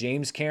means that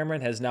James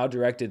Cameron has now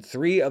directed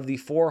 3 of the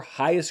 4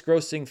 highest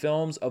grossing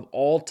films of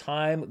all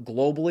time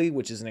globally,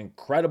 which is an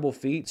incredible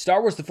feat.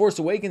 Star Wars The Force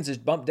Awakens is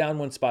bumped down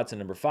 1 spot to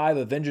number 5.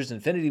 Avengers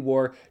Infinity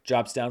War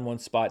drops down 1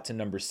 spot to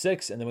number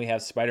 6. And then we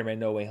have Spider-Man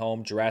No Way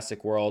Home,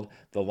 Jurassic World,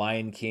 The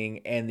Lion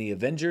King, and The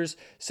Avengers.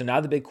 So now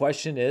the big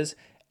question is,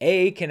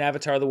 A, can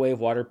Avatar: The Way of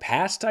Water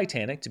pass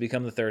Titanic to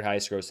become the 3rd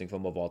highest grossing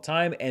film of all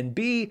time? And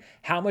B,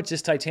 how much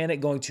is Titanic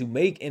going to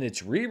make in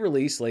its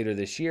re-release later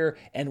this year?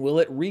 And will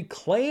it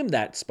reclaim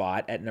that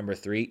spot at number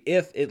 3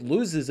 if it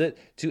loses it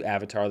to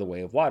Avatar: The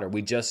Way of Water?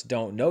 We just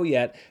don't know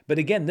yet. But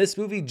again, this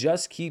movie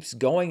just keeps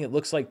going. It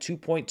looks like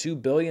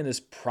 $2.2 billion is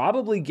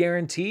probably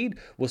guaranteed.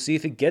 We'll see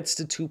if it gets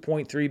to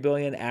 $2.3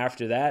 billion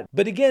after that.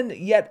 But again,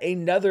 yet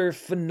another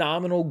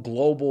phenomenal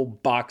global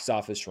box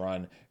office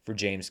run for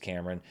James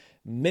Cameron.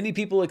 Many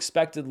people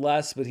expected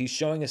less, but he's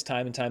showing us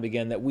time and time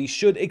again that we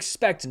should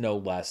expect no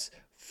less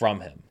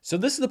from him. So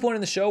this is the point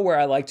in the show where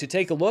I like to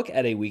take a look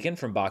at a weekend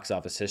from box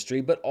office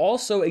history, but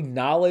also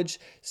acknowledge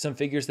some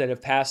figures that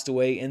have passed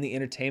away in the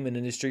entertainment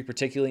industry,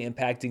 particularly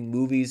impacting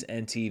movies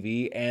and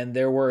TV. And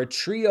there were a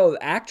trio of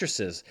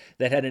actresses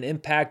that had an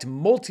impact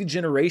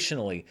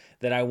multi-generationally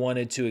that I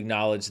wanted to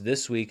acknowledge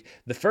this week.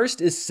 The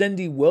first is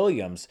Cindy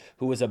Williams,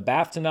 who was a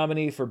BAFTA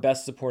nominee for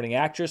Best Supporting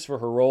Actress for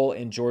her role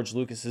in George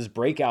Lucas's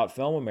breakout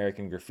film,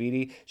 American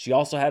Graffiti. She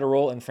also had a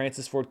role in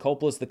Francis Ford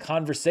Coppola's The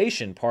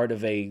Conversation, part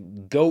of a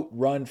GOAT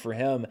run for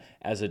him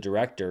as a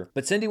director.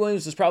 But Cindy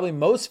Williams was probably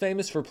most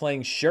famous for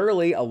playing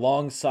Shirley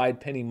alongside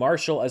Penny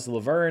Marshall as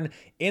Laverne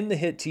in the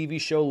hit TV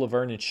show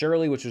Laverne and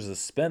Shirley, which was a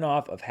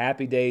spinoff of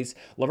Happy Days.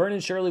 Laverne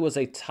and Shirley was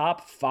a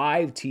top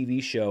 5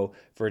 TV show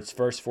for its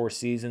first 4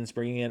 seasons,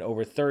 bringing in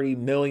over 30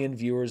 million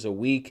viewers a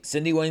week.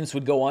 Cindy Williams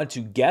would go on to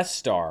guest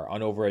star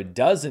on over a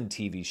dozen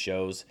TV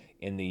shows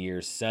in the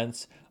years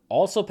since.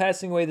 Also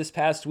passing away this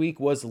past week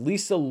was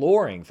Lisa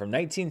Loring from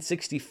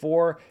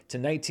 1964 to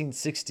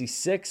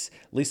 1966.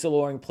 Lisa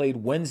Loring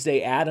played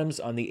Wednesday Addams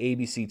on the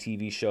ABC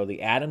TV show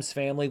The Addams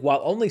Family.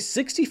 While only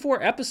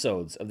 64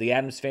 episodes of The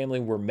Addams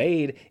Family were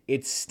made,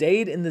 it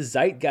stayed in the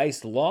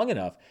zeitgeist long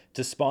enough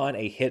to spawn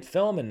a hit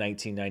film in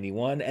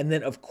 1991. And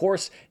then, of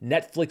course,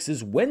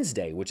 Netflix's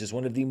Wednesday, which is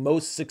one of the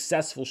most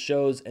successful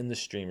shows in the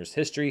streamer's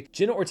history.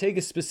 Jenna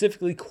Ortega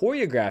specifically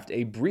choreographed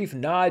a brief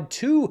nod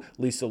to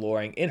Lisa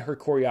Loring in her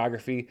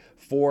choreography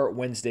for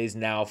Wednesday's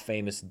now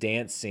famous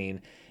dance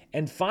scene.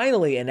 And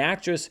finally, an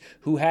actress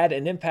who had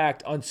an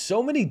impact on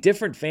so many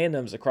different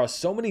fandoms across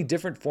so many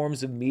different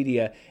forms of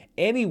media,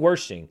 Annie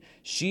Wersching.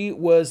 She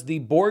was the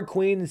Borg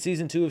Queen in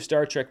season 2 of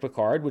Star Trek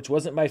Picard, which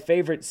wasn't my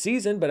favorite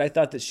season, but I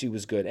thought that she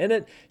was good in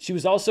it. She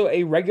was also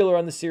a regular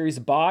on the series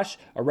Bosch,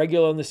 a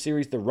regular on the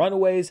series The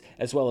Runaways,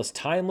 as well as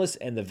Timeless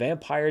and The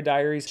Vampire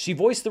Diaries. She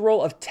voiced the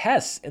role of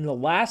Tess in The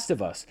Last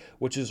of Us,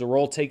 which is a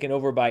role taken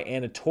over by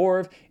Anna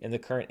Torv in the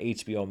current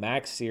HBO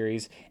Max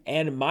series.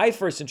 And my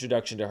first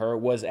introduction to her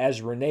was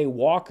as Renee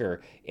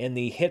Walker in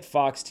the hit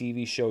Fox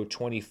TV show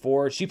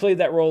 24. She played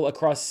that role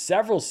across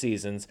several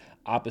seasons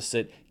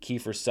opposite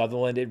Kiefer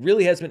Sutherland. It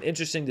really has been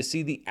interesting to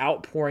see the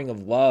outpouring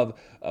of love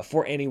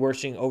for Annie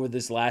Wersching over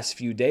this last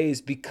few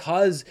days,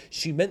 because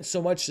she meant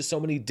so much to so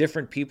many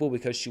different people,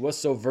 because she was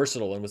so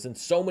versatile and was in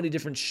so many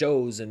different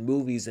shows and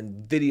movies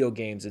and video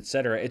games,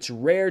 etc. It's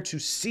rare to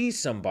see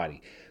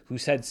somebody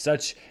who's had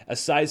such a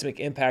seismic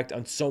impact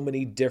on so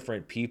many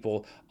different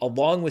people,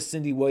 along with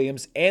Cindy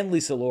Williams and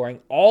Lisa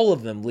Loring, all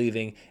of them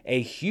leaving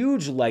a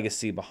huge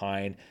legacy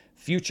behind,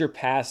 future,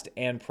 past,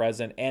 and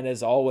present. And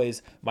as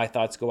always, my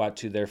thoughts go out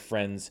to their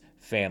friends,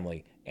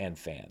 family, and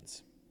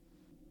fans.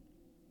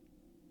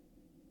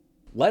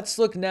 Let's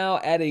look now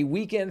at a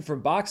weekend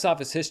from box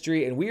office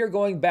history, and we are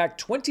going back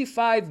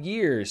 25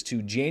 years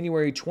to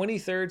January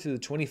 23rd to the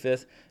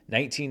 25th,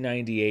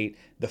 1998,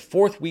 the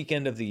fourth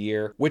weekend of the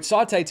year, which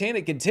saw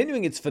Titanic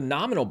continuing its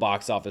phenomenal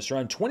box office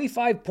run,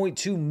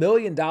 $25.2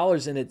 million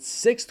in its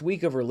sixth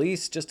week of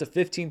release, just a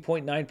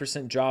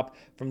 15.9% drop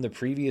from the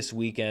previous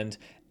weekend.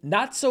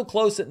 Not so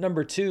close at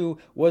number 2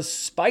 was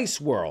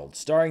Spice World,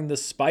 starring the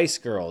Spice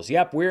Girls.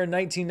 Yep, we're in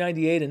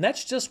 1998, and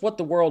that's just what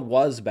the world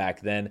was back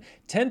then.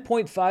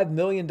 $10.5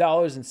 million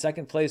in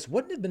second place.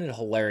 Wouldn't it have been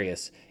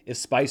hilarious if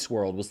Spice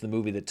World was the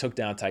movie that took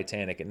down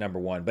Titanic at number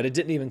 1, but it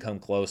didn't even come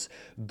close.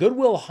 Good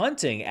Will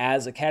Hunting,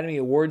 as Academy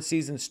Awards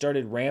season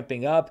started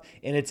ramping up,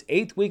 in its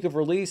 8th week of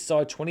release, saw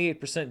a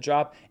 28%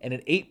 drop and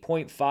an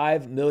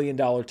 $8.5 million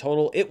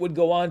total. It would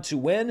go on to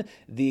win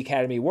the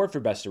Academy Award for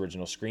Best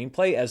Original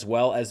Screenplay, as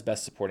well as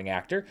Best Supporting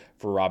Actor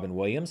for Robin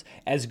Williams.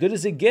 As Good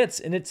as It Gets,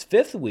 in its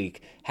 5th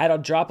week, had a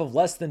drop of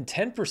less than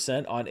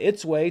 10% on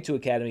its way to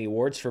Academy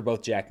Awards for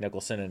both Jack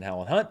Nicholson and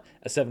Helen Hunt,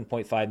 a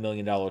 $7.5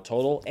 million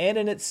total. And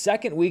in its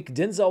 2nd week,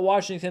 Denzel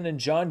Washington and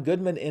John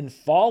Goodman in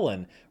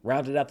Fallen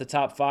rounded out the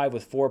top 5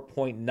 with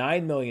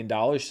 $4.9 million,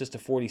 just a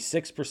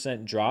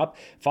 46% drop.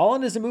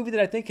 Fallen is a movie that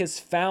I think has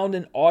found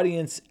an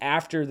audience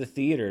after the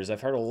theaters.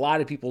 I've heard a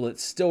lot of people that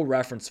still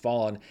reference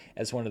Fallen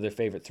as one of their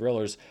favorite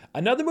thrillers.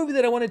 Another movie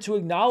that I wanted to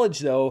acknowledge,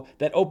 though,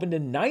 that opened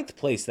in 9th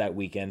place that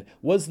weekend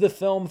was the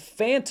film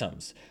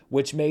Phantoms,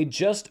 which made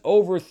just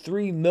over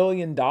 $3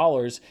 million.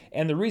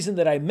 And the reason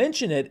that I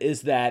mention it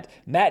is that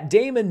Matt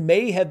Damon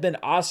may have been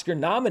Oscar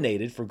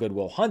nominated for Good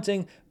Will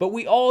Hunting, but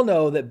we all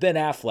know that Ben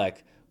Affleck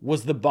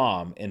was the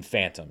bomb in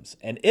Phantoms,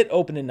 and it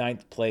opened in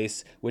 9th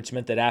place, which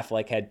meant that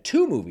Affleck had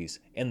 2 movies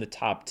in the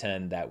top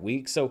 10 that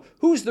week. So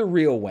who's the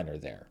real winner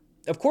there?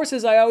 Of course,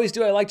 as I always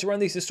do, I like to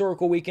run these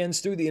historical weekends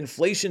through the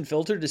inflation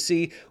filter to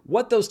see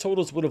what those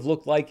totals would have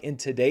looked like in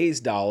today's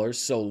dollars.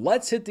 So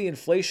let's hit the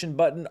inflation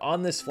button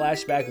on this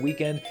flashback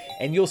weekend,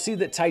 and you'll see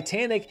that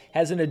Titanic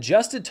has an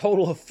adjusted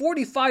total of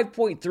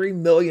 $45.3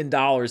 million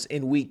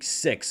in week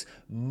 6.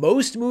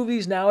 Most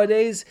movies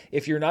nowadays,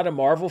 if you're not a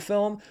Marvel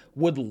film,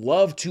 would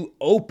love to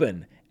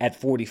open at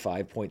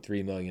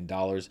 $45.3 million.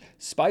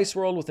 Spice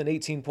World with an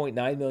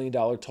 $18.9 million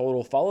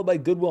total, followed by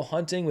Good Will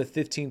Hunting with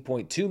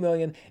 $15.2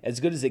 million, As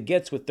Good as It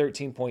Gets with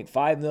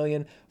 $13.5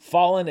 million,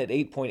 Fallen at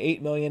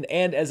 $8.8 million,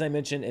 and as I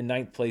mentioned, in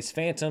 9th place,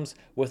 Phantoms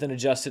with an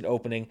adjusted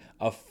opening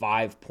of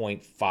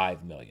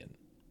 $5.5 million.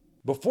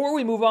 Before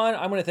we move on,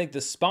 I'm going to thank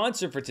the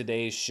sponsor for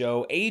today's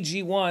show,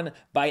 AG1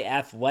 by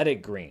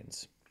Athletic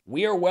Greens.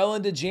 We are well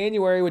into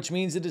January, which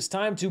means it is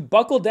time to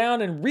buckle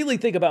down and really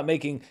think about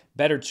making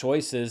better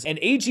choices. And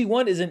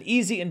AG1 is an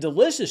easy and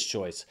delicious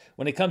choice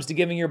when it comes to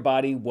giving your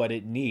body what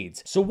it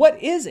needs. So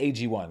what is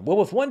AG1? Well,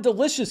 with one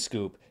delicious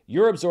scoop,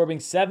 you're absorbing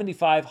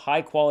 75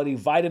 high-quality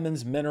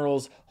vitamins,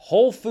 minerals,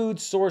 whole food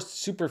sourced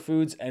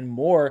superfoods, and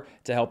more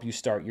to help you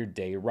start your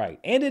day right.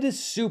 And it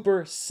is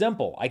super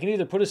simple. I can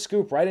either put a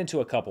scoop right into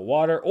a cup of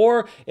water,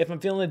 or if I'm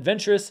feeling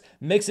adventurous,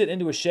 mix it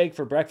into a shake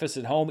for breakfast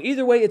at home.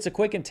 Either way, it's a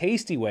quick and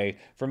tasty way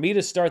for me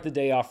to start the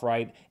day off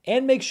right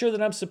and make sure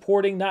that I'm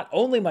supporting not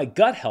only my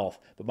gut health,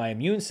 but my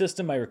immune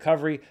system, my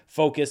recovery,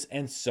 focus,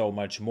 and so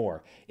much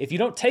more. If you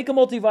don't take a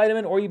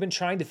multivitamin or you've been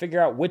trying to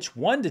figure out which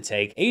one to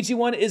take,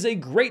 AG1 is a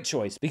great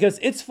choice because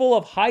it's full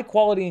of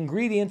high-quality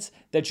ingredients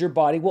that your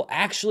body will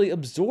actually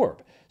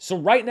absorb. So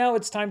right now,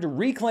 it's time to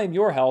reclaim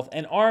your health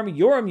and arm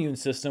your immune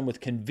system with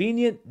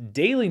convenient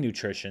daily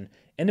nutrition.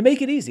 And to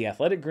make it easy,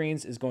 Athletic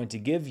Greens is going to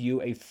give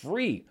you a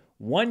free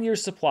 1-year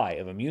supply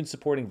of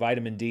immune-supporting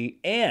vitamin D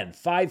and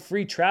 5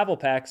 free travel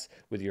packs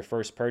with your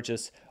first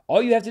purchase.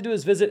 All you have to do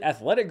is visit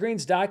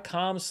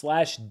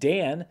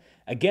athleticgreens.com/Dan.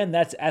 Again,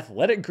 that's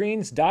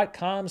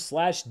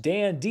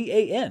athleticgreens.com/Dan,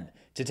 D-A-N,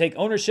 to take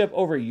ownership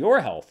over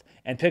your health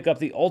and pick up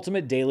the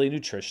ultimate daily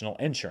nutritional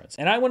insurance.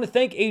 And I want to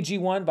thank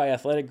AG1 by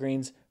Athletic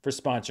Greens for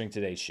sponsoring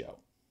today's show.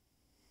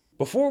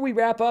 Before we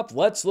wrap up,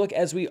 let's look,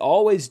 as we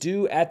always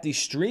do, at the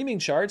streaming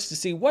charts to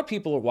see what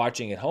people are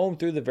watching at home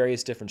through the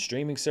various different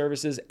streaming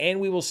services.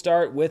 And we will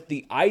start with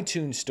the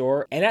iTunes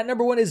Store. And at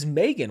number 1 is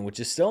Megan, which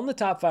is still in the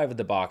top 5 at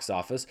the box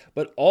office,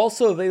 but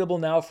also available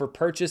now for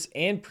purchase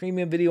and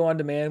premium video on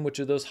demand, which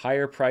are those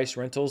higher price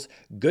rentals.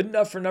 Good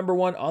enough for number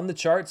 1 on the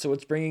chart, so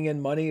it's bringing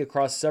in money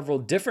across several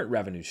different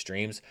revenue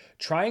streams.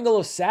 Triangle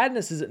of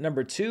Sadness is at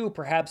number 2,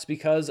 perhaps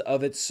because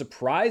of its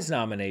surprise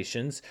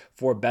nominations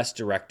for Best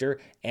Director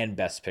and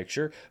Best Picture.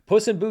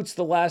 Puss in Boots: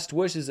 The Last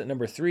Wish is at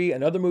number 3,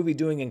 another movie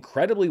doing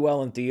incredibly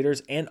well in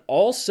theaters and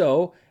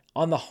also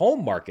On the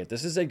home market,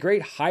 this is a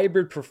great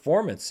hybrid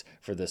performance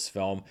for this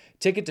film.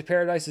 Ticket to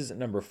Paradise is at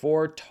number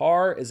 4.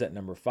 Tar is at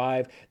number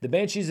 5. The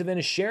Banshees of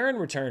Inisherin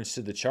returns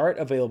to the chart,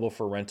 available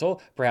for rental,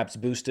 perhaps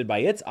boosted by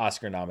its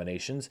Oscar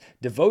nominations.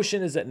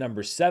 Devotion is at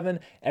number 7.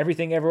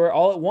 Everything Everywhere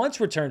All at Once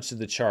returns to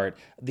the chart.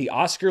 The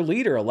Oscar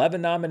leader, 11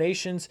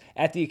 nominations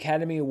at the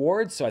Academy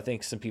Awards, so I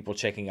think some people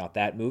checking out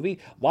that movie.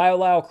 Lyle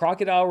Lyle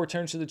Crocodile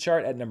returns to the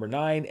chart at number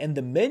 9, and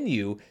The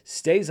Menu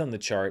stays on the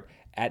chart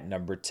at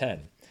number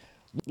 10.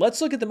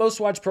 Let's look at the most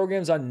watched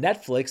programs on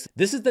Netflix.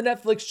 This is the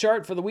Netflix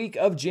chart for the week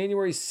of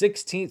January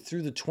 16th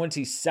through the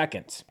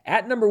 22nd.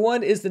 At number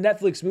 1 is the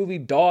Netflix movie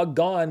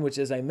Doggone, which,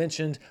 as I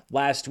mentioned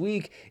last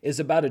week, is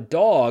about a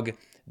dog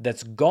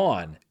that's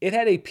gone. It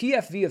had a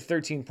PFV of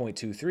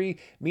 13.23,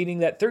 meaning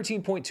that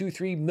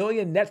 13.23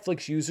 million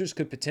Netflix users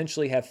could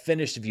potentially have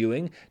finished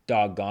viewing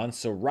Doggone.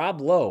 So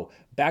Rob Lowe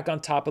back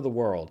on top of the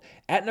world.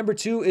 At number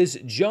 2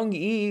 is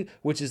Jung-E,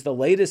 which is the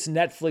latest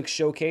Netflix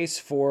showcase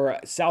for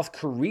South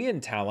Korean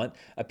talent,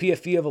 a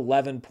PFV of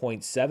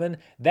 11.7.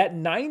 That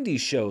 90s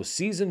Show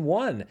Season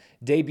 1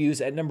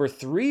 debuts at number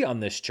 3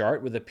 on this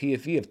chart with a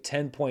PFV of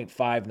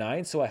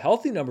 10.59, so a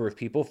healthy number of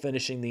people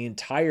finishing the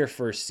entire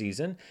first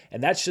season,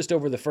 and that's just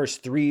over the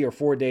first 3 or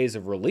 4 days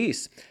of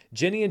release.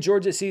 Ginny and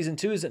Georgia Season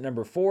 2 is at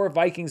number 4.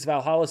 Vikings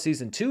Valhalla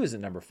Season 2 is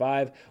at number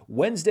 5.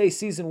 Wednesday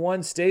Season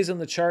 1 stays on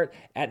the chart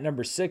at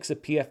number 6, a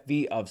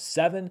PFV of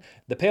 7.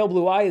 The Pale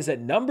Blue Eye is at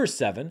number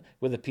 7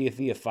 with a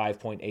PFV of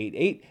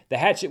 5.88. The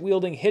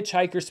hatchet-wielding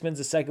Hitchhiker spends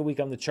the second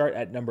week on the chart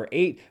at number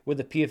 8 with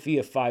a PFV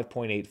of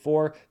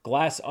 5.84.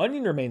 Glass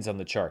Onion remains on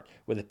the chart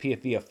with a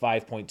PFV of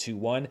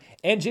 5.21.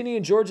 And Ginny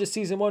and Georgia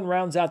Season 1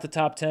 rounds out the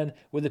top 10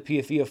 with a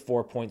PFV of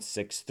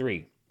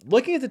 4.63.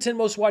 Looking at the 10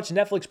 most watched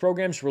Netflix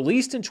programs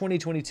released in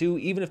 2022,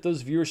 even if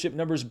those viewership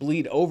numbers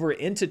bleed over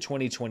into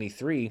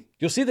 2023,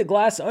 you'll see that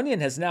Glass Onion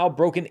has now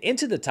broken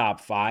into the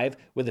top 5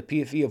 with a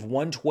PFV of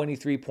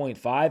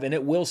 123.5, and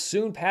it will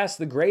soon pass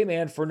The Gray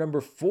Man for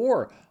number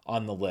 4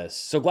 on the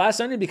list. So Glass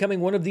Onion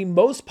becoming one of the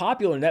most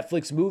popular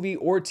Netflix movie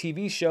or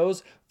TV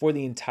shows for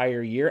the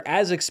entire year,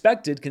 as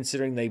expected,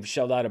 considering they've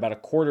shelled out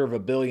about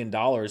 $250 million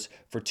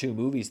for 2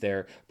 movies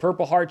there.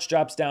 Purple Hearts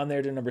drops down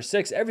there to number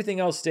 6. Everything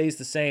else stays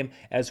the same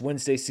as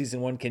Wednesday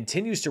Season 1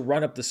 continues to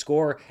run up the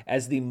score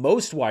as the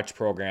most watched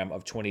program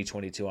of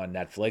 2022 on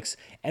Netflix.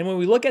 And when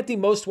we look at the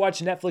most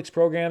watched Netflix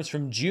programs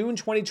from June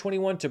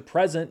 2021 to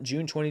present,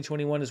 June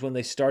 2021 is when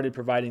they started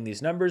providing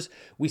these numbers,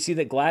 we see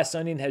that Glass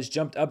Onion has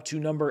jumped up to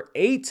number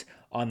 8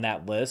 on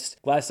that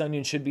list. Glass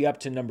Onion should be up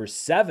to number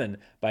 7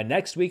 by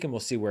next week, and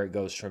we'll see where it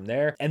goes from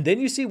there. And then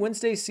you see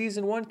Wednesday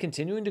Season 1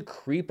 continuing to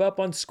creep up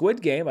on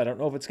Squid Game. I don't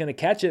know if it's going to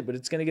catch it, but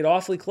it's going to get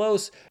awfully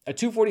close. A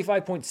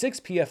 245.6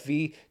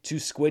 PFV to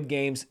Squid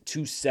Game's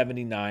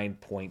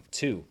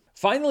 279.2.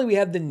 Finally, we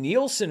have the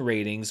Nielsen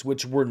ratings,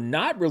 which were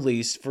not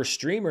released for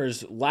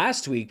streamers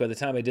last week by the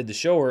time I did the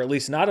show, or at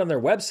least not on their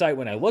website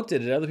when I looked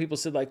at it. Other people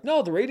said, like,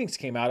 no, the ratings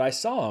came out. I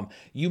saw them.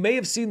 You may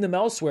have seen them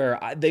elsewhere.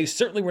 They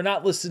certainly were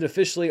not listed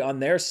officially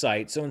on their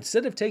site. So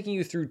instead of taking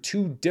you through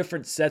 2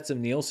 different sets of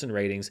Nielsen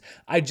ratings,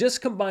 I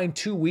just combined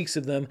 2 weeks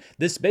of them.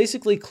 This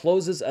basically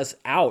closes us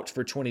out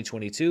for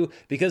 2022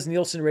 because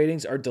Nielsen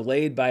ratings are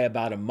delayed by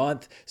about a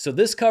month. So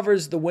this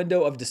covers the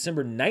window of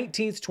December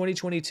 19th,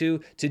 2022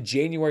 to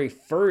January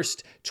 1st,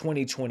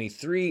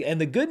 2023.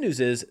 And the good news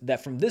is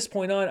that from this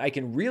point on, I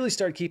can really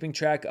start keeping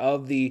track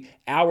of the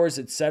hours,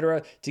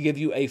 etc., to give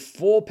you a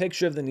full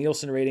picture of the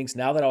Nielsen ratings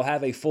now that I'll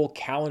have a full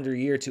calendar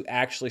year to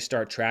actually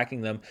start tracking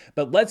them.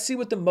 But let's see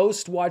what the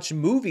most watched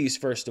movies,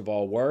 first of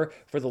all, were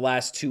for the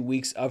last 2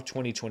 weeks of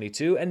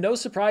 2022. And no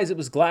surprise, it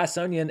was Glass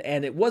Onion,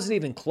 and it wasn't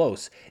even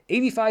close.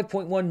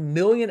 85.1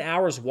 million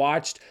hours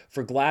watched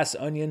for Glass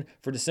Onion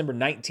for December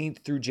 19th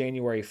through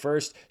January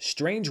 1st.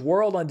 Strange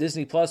World on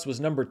Disney Plus was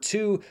number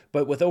 2,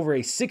 but with over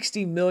a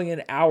 60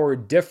 million hour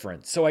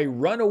difference. So a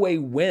runaway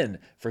win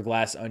for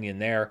Glass Onion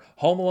there.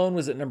 Home Alone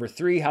was at number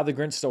 3. How the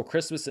Grinch Stole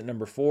Christmas at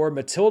number 4.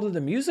 Matilda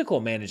the Musical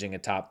managing a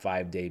top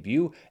 5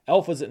 debut.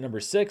 Elf was at number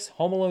 6.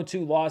 Home Alone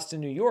 2 Lost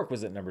in New York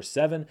was at number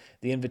 7.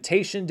 The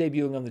Invitation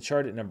debuting on the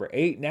chart at number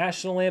 8.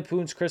 National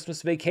Lampoon's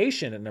Christmas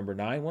Vacation at number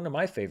 9. One of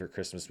my favorite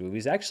Christmas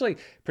movies. Actually,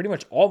 pretty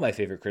much all my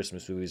favorite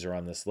Christmas movies are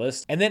on this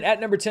list. And then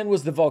at number 10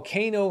 was The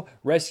Volcano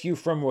Rescue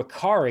from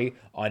Wakari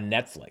on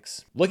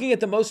Netflix. Looking at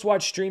the most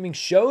watched streaming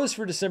shows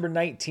for December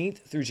 19th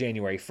through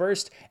January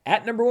 1st,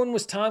 at number 1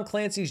 was Tom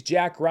Clancy's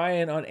Jack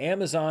Ryan on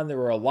Amazon. There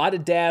were a lot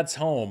of dads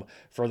home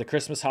for the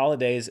Christmas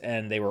holidays,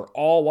 and they were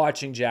all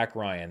watching Jack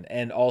Ryan,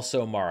 and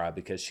also Mara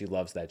because she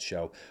loves that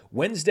show.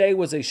 Wednesday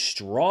was a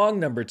strong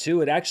number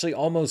 2. It actually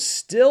almost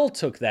still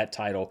took that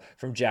title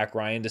from Jack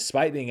Ryan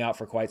despite being out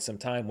for quite some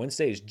time.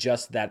 Wednesday is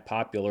just that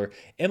popular.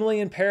 Emily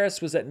in Paris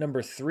was at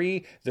number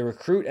 3. The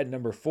Recruit at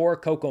number 4.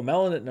 Coco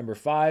Melon at number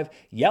 5.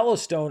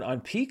 Yellowstone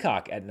on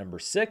Peacock at number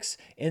 6.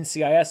 NCIS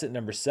NCIS at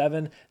number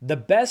 7. The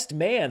Best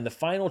Man, the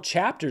final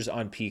chapters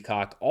on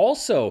Peacock,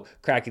 also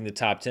cracking the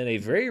top 10, a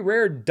very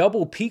rare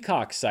double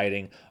Peacock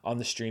sighting on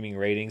the streaming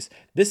ratings.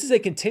 This is a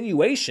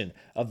continuation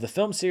of the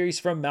film series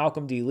from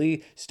Malcolm D.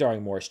 Lee,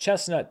 starring Morris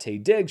Chestnut,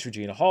 Taye Diggs,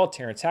 Regina Hall,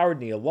 Terrence Howard,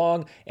 Nia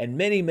Long, and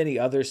many, many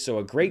others. So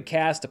a great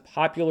cast, a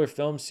popular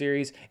film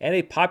series, and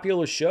a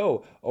popular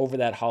show over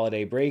that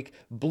holiday break.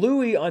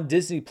 Bluey on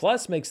Disney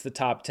Plus makes the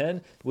top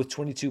 10 with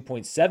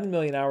 22.7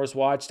 million hours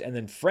watched, and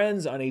then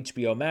Friends on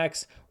HBO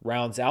Max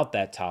rounds out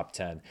that top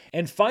 10.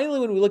 And finally,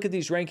 when we look at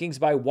these rankings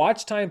by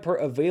watch time per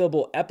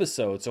available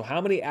episode, so how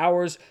many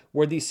hours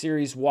were these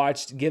series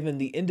watched given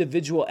the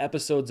individual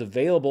episodes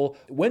available,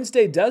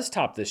 Wednesday does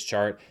top this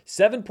chart,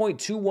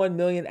 7.21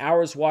 million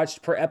hours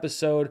watched per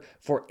episode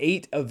for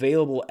 8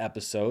 available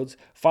episodes,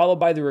 followed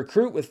by The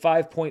Recruit with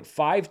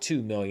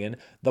 5.52 million,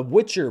 The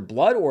Witcher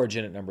Blood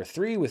Origin at number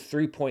 3 with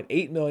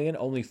 3.8 million,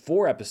 only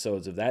 4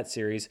 episodes of that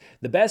series.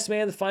 The Best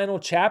Man, the final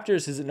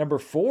chapters is at number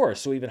 4,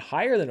 so even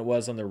higher than it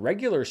was on the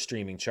regular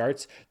streaming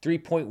charts,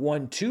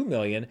 3.12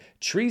 million.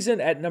 Treason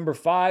at number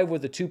 5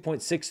 with a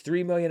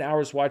 2.63 million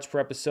hours watched per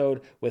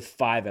episode with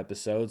 5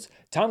 episodes.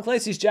 Tom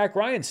Clancy's Jack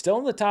Ryan still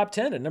in the top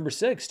 10 at number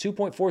 6,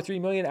 2.43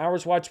 million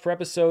hours watched per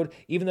episode,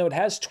 even though it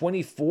has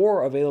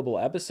 24 available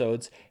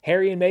episodes.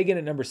 Harry and Meghan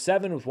at number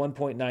 7 with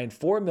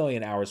 1.94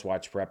 million hours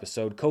watched per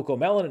episode. Coco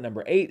Melon at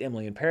number 8,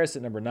 Emily in Paris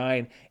at number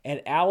 9,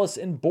 and Alice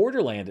in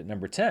Borderland at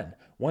number 10,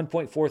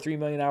 1.43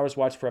 million hours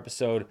watched per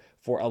episode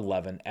for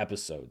 11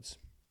 episodes.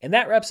 And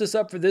that wraps us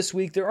up for this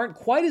week. There aren't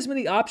quite as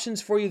many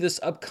options for you this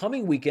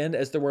upcoming weekend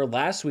as there were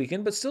last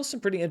weekend, but still some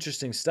pretty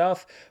interesting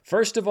stuff.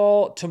 First of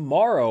all,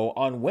 tomorrow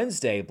on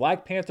Wednesday,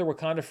 Black Panther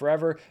Wakanda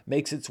Forever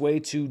makes its way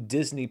to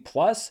Disney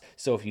Plus.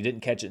 So if you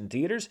didn't catch it in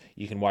theaters,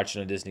 you can watch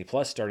it on Disney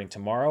Plus starting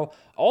tomorrow.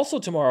 Also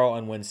tomorrow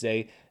on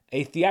Wednesday,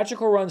 a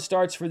theatrical run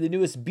starts for the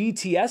newest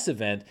BTS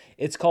event.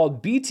 It's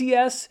called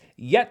BTS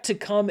Yet to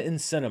Come in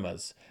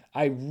Cinemas.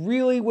 I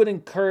really would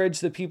encourage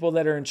the people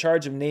that are in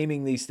charge of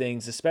naming these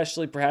things,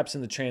 especially perhaps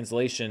in the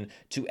translation,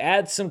 to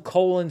add some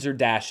colons or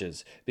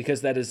dashes, because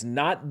that is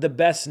not the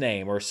best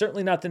name, or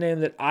certainly not the name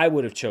that I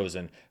would have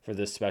chosen for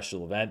this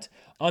special event.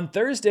 On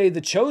Thursday,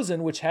 The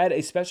Chosen, which had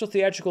a special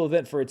theatrical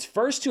event for its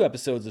first 2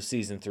 episodes of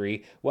Season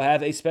 3, will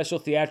have a special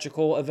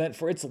theatrical event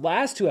for its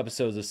last 2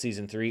 episodes of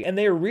Season 3, and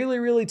they are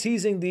really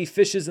teasing the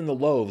fishes and the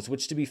loaves,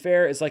 which, to be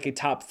fair, is like a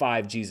top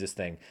 5 Jesus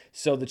thing.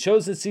 So The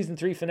Chosen Season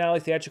 3 finale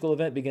theatrical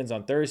event begins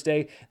on Thursday.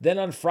 Then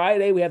on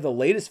Friday, we have the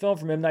latest film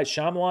from M. Night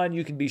Shyamalan.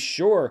 You can be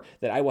sure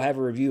that I will have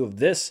a review of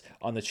this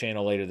on the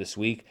channel later this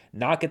week.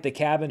 Knock at the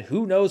Cabin.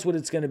 Who knows what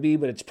it's going to be,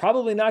 but it's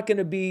probably not going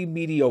to be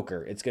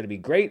mediocre. It's going to be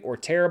great or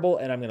terrible,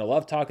 and I'm going to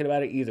love talking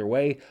about it either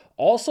way.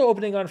 Also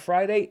opening on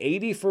Friday,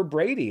 80 for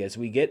Brady as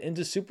we get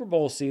into Super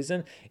Bowl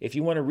season. If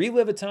you want to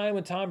relive a time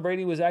when Tom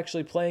Brady was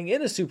actually playing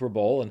in a Super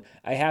Bowl, and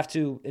I have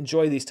to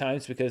enjoy these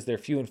times because they're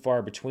few and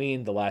far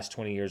between the last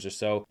 20 years or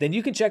so, then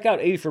you can check out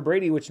 80 for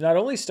Brady, which not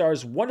only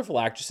stars wonderful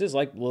actresses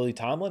like Lily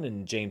Tomlin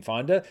and Jane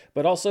Fonda,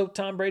 but also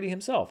Tom Brady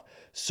himself.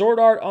 Sword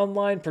Art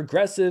Online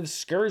Progressive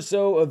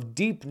Scherzo of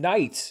Deep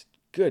Night.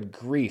 Good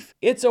grief.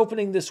 It's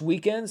opening this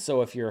weekend,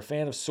 so if you're a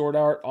fan of Sword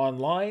Art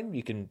Online,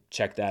 you can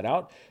check that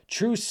out.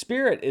 True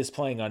Spirit is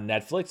playing on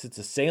Netflix. It's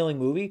a sailing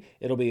movie.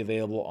 It'll be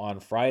available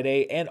on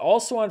Friday. And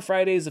also on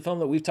Friday is a film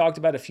that we've talked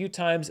about a few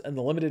times in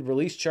the limited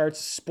release charts.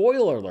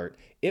 Spoiler alert,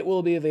 it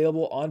will be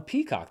available on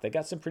Peacock. They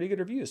got some pretty good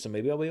reviews, so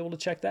maybe I'll be able to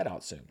check that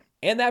out soon.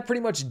 And that pretty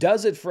much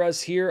does it for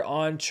us here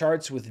on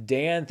Charts with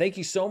Dan. Thank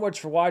you so much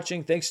for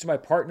watching. Thanks to my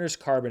partners,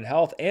 Carbon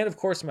Health, and of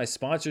course my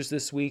sponsors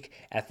this week,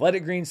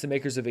 Athletic Greens, the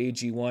makers of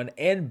AG1,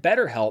 and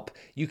BetterHelp.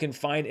 You can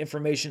find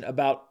information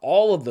about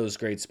all of those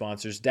great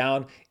sponsors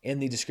down in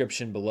the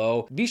description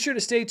below. Be sure to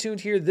stay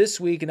tuned here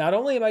this week. Not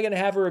only am I going to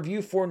have a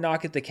review for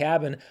Knock at the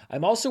Cabin,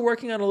 I'm also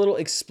working on a little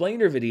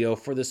explainer video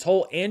for this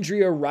whole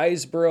Andrea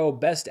Riseborough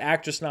Best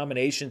Actress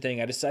nomination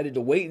thing. I decided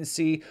to wait and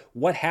see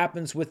what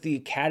happens with the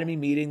Academy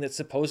meeting that's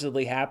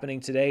supposedly happening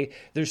today.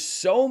 There's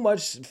so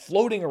much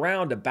floating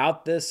around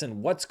about this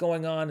and what's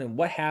going on and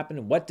what happened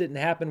and what didn't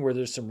happen, where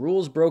there's some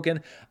rules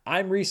broken.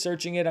 I'm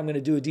researching it. I'm going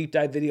to do a deep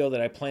dive video that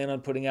I plan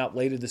on putting out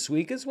later this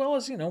week, as well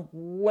as,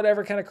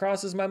 whatever kind of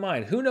crosses my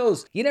mind. Who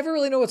knows? You never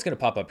really know what's going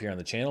to pop up here on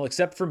the channel,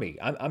 except for me.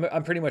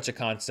 I'm pretty much a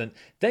constant.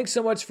 Thanks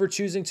so much for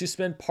choosing to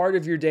spend part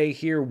of your day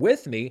here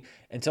with me.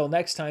 Until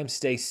next time,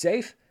 stay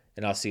safe,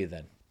 and I'll see you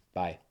then.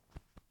 Bye.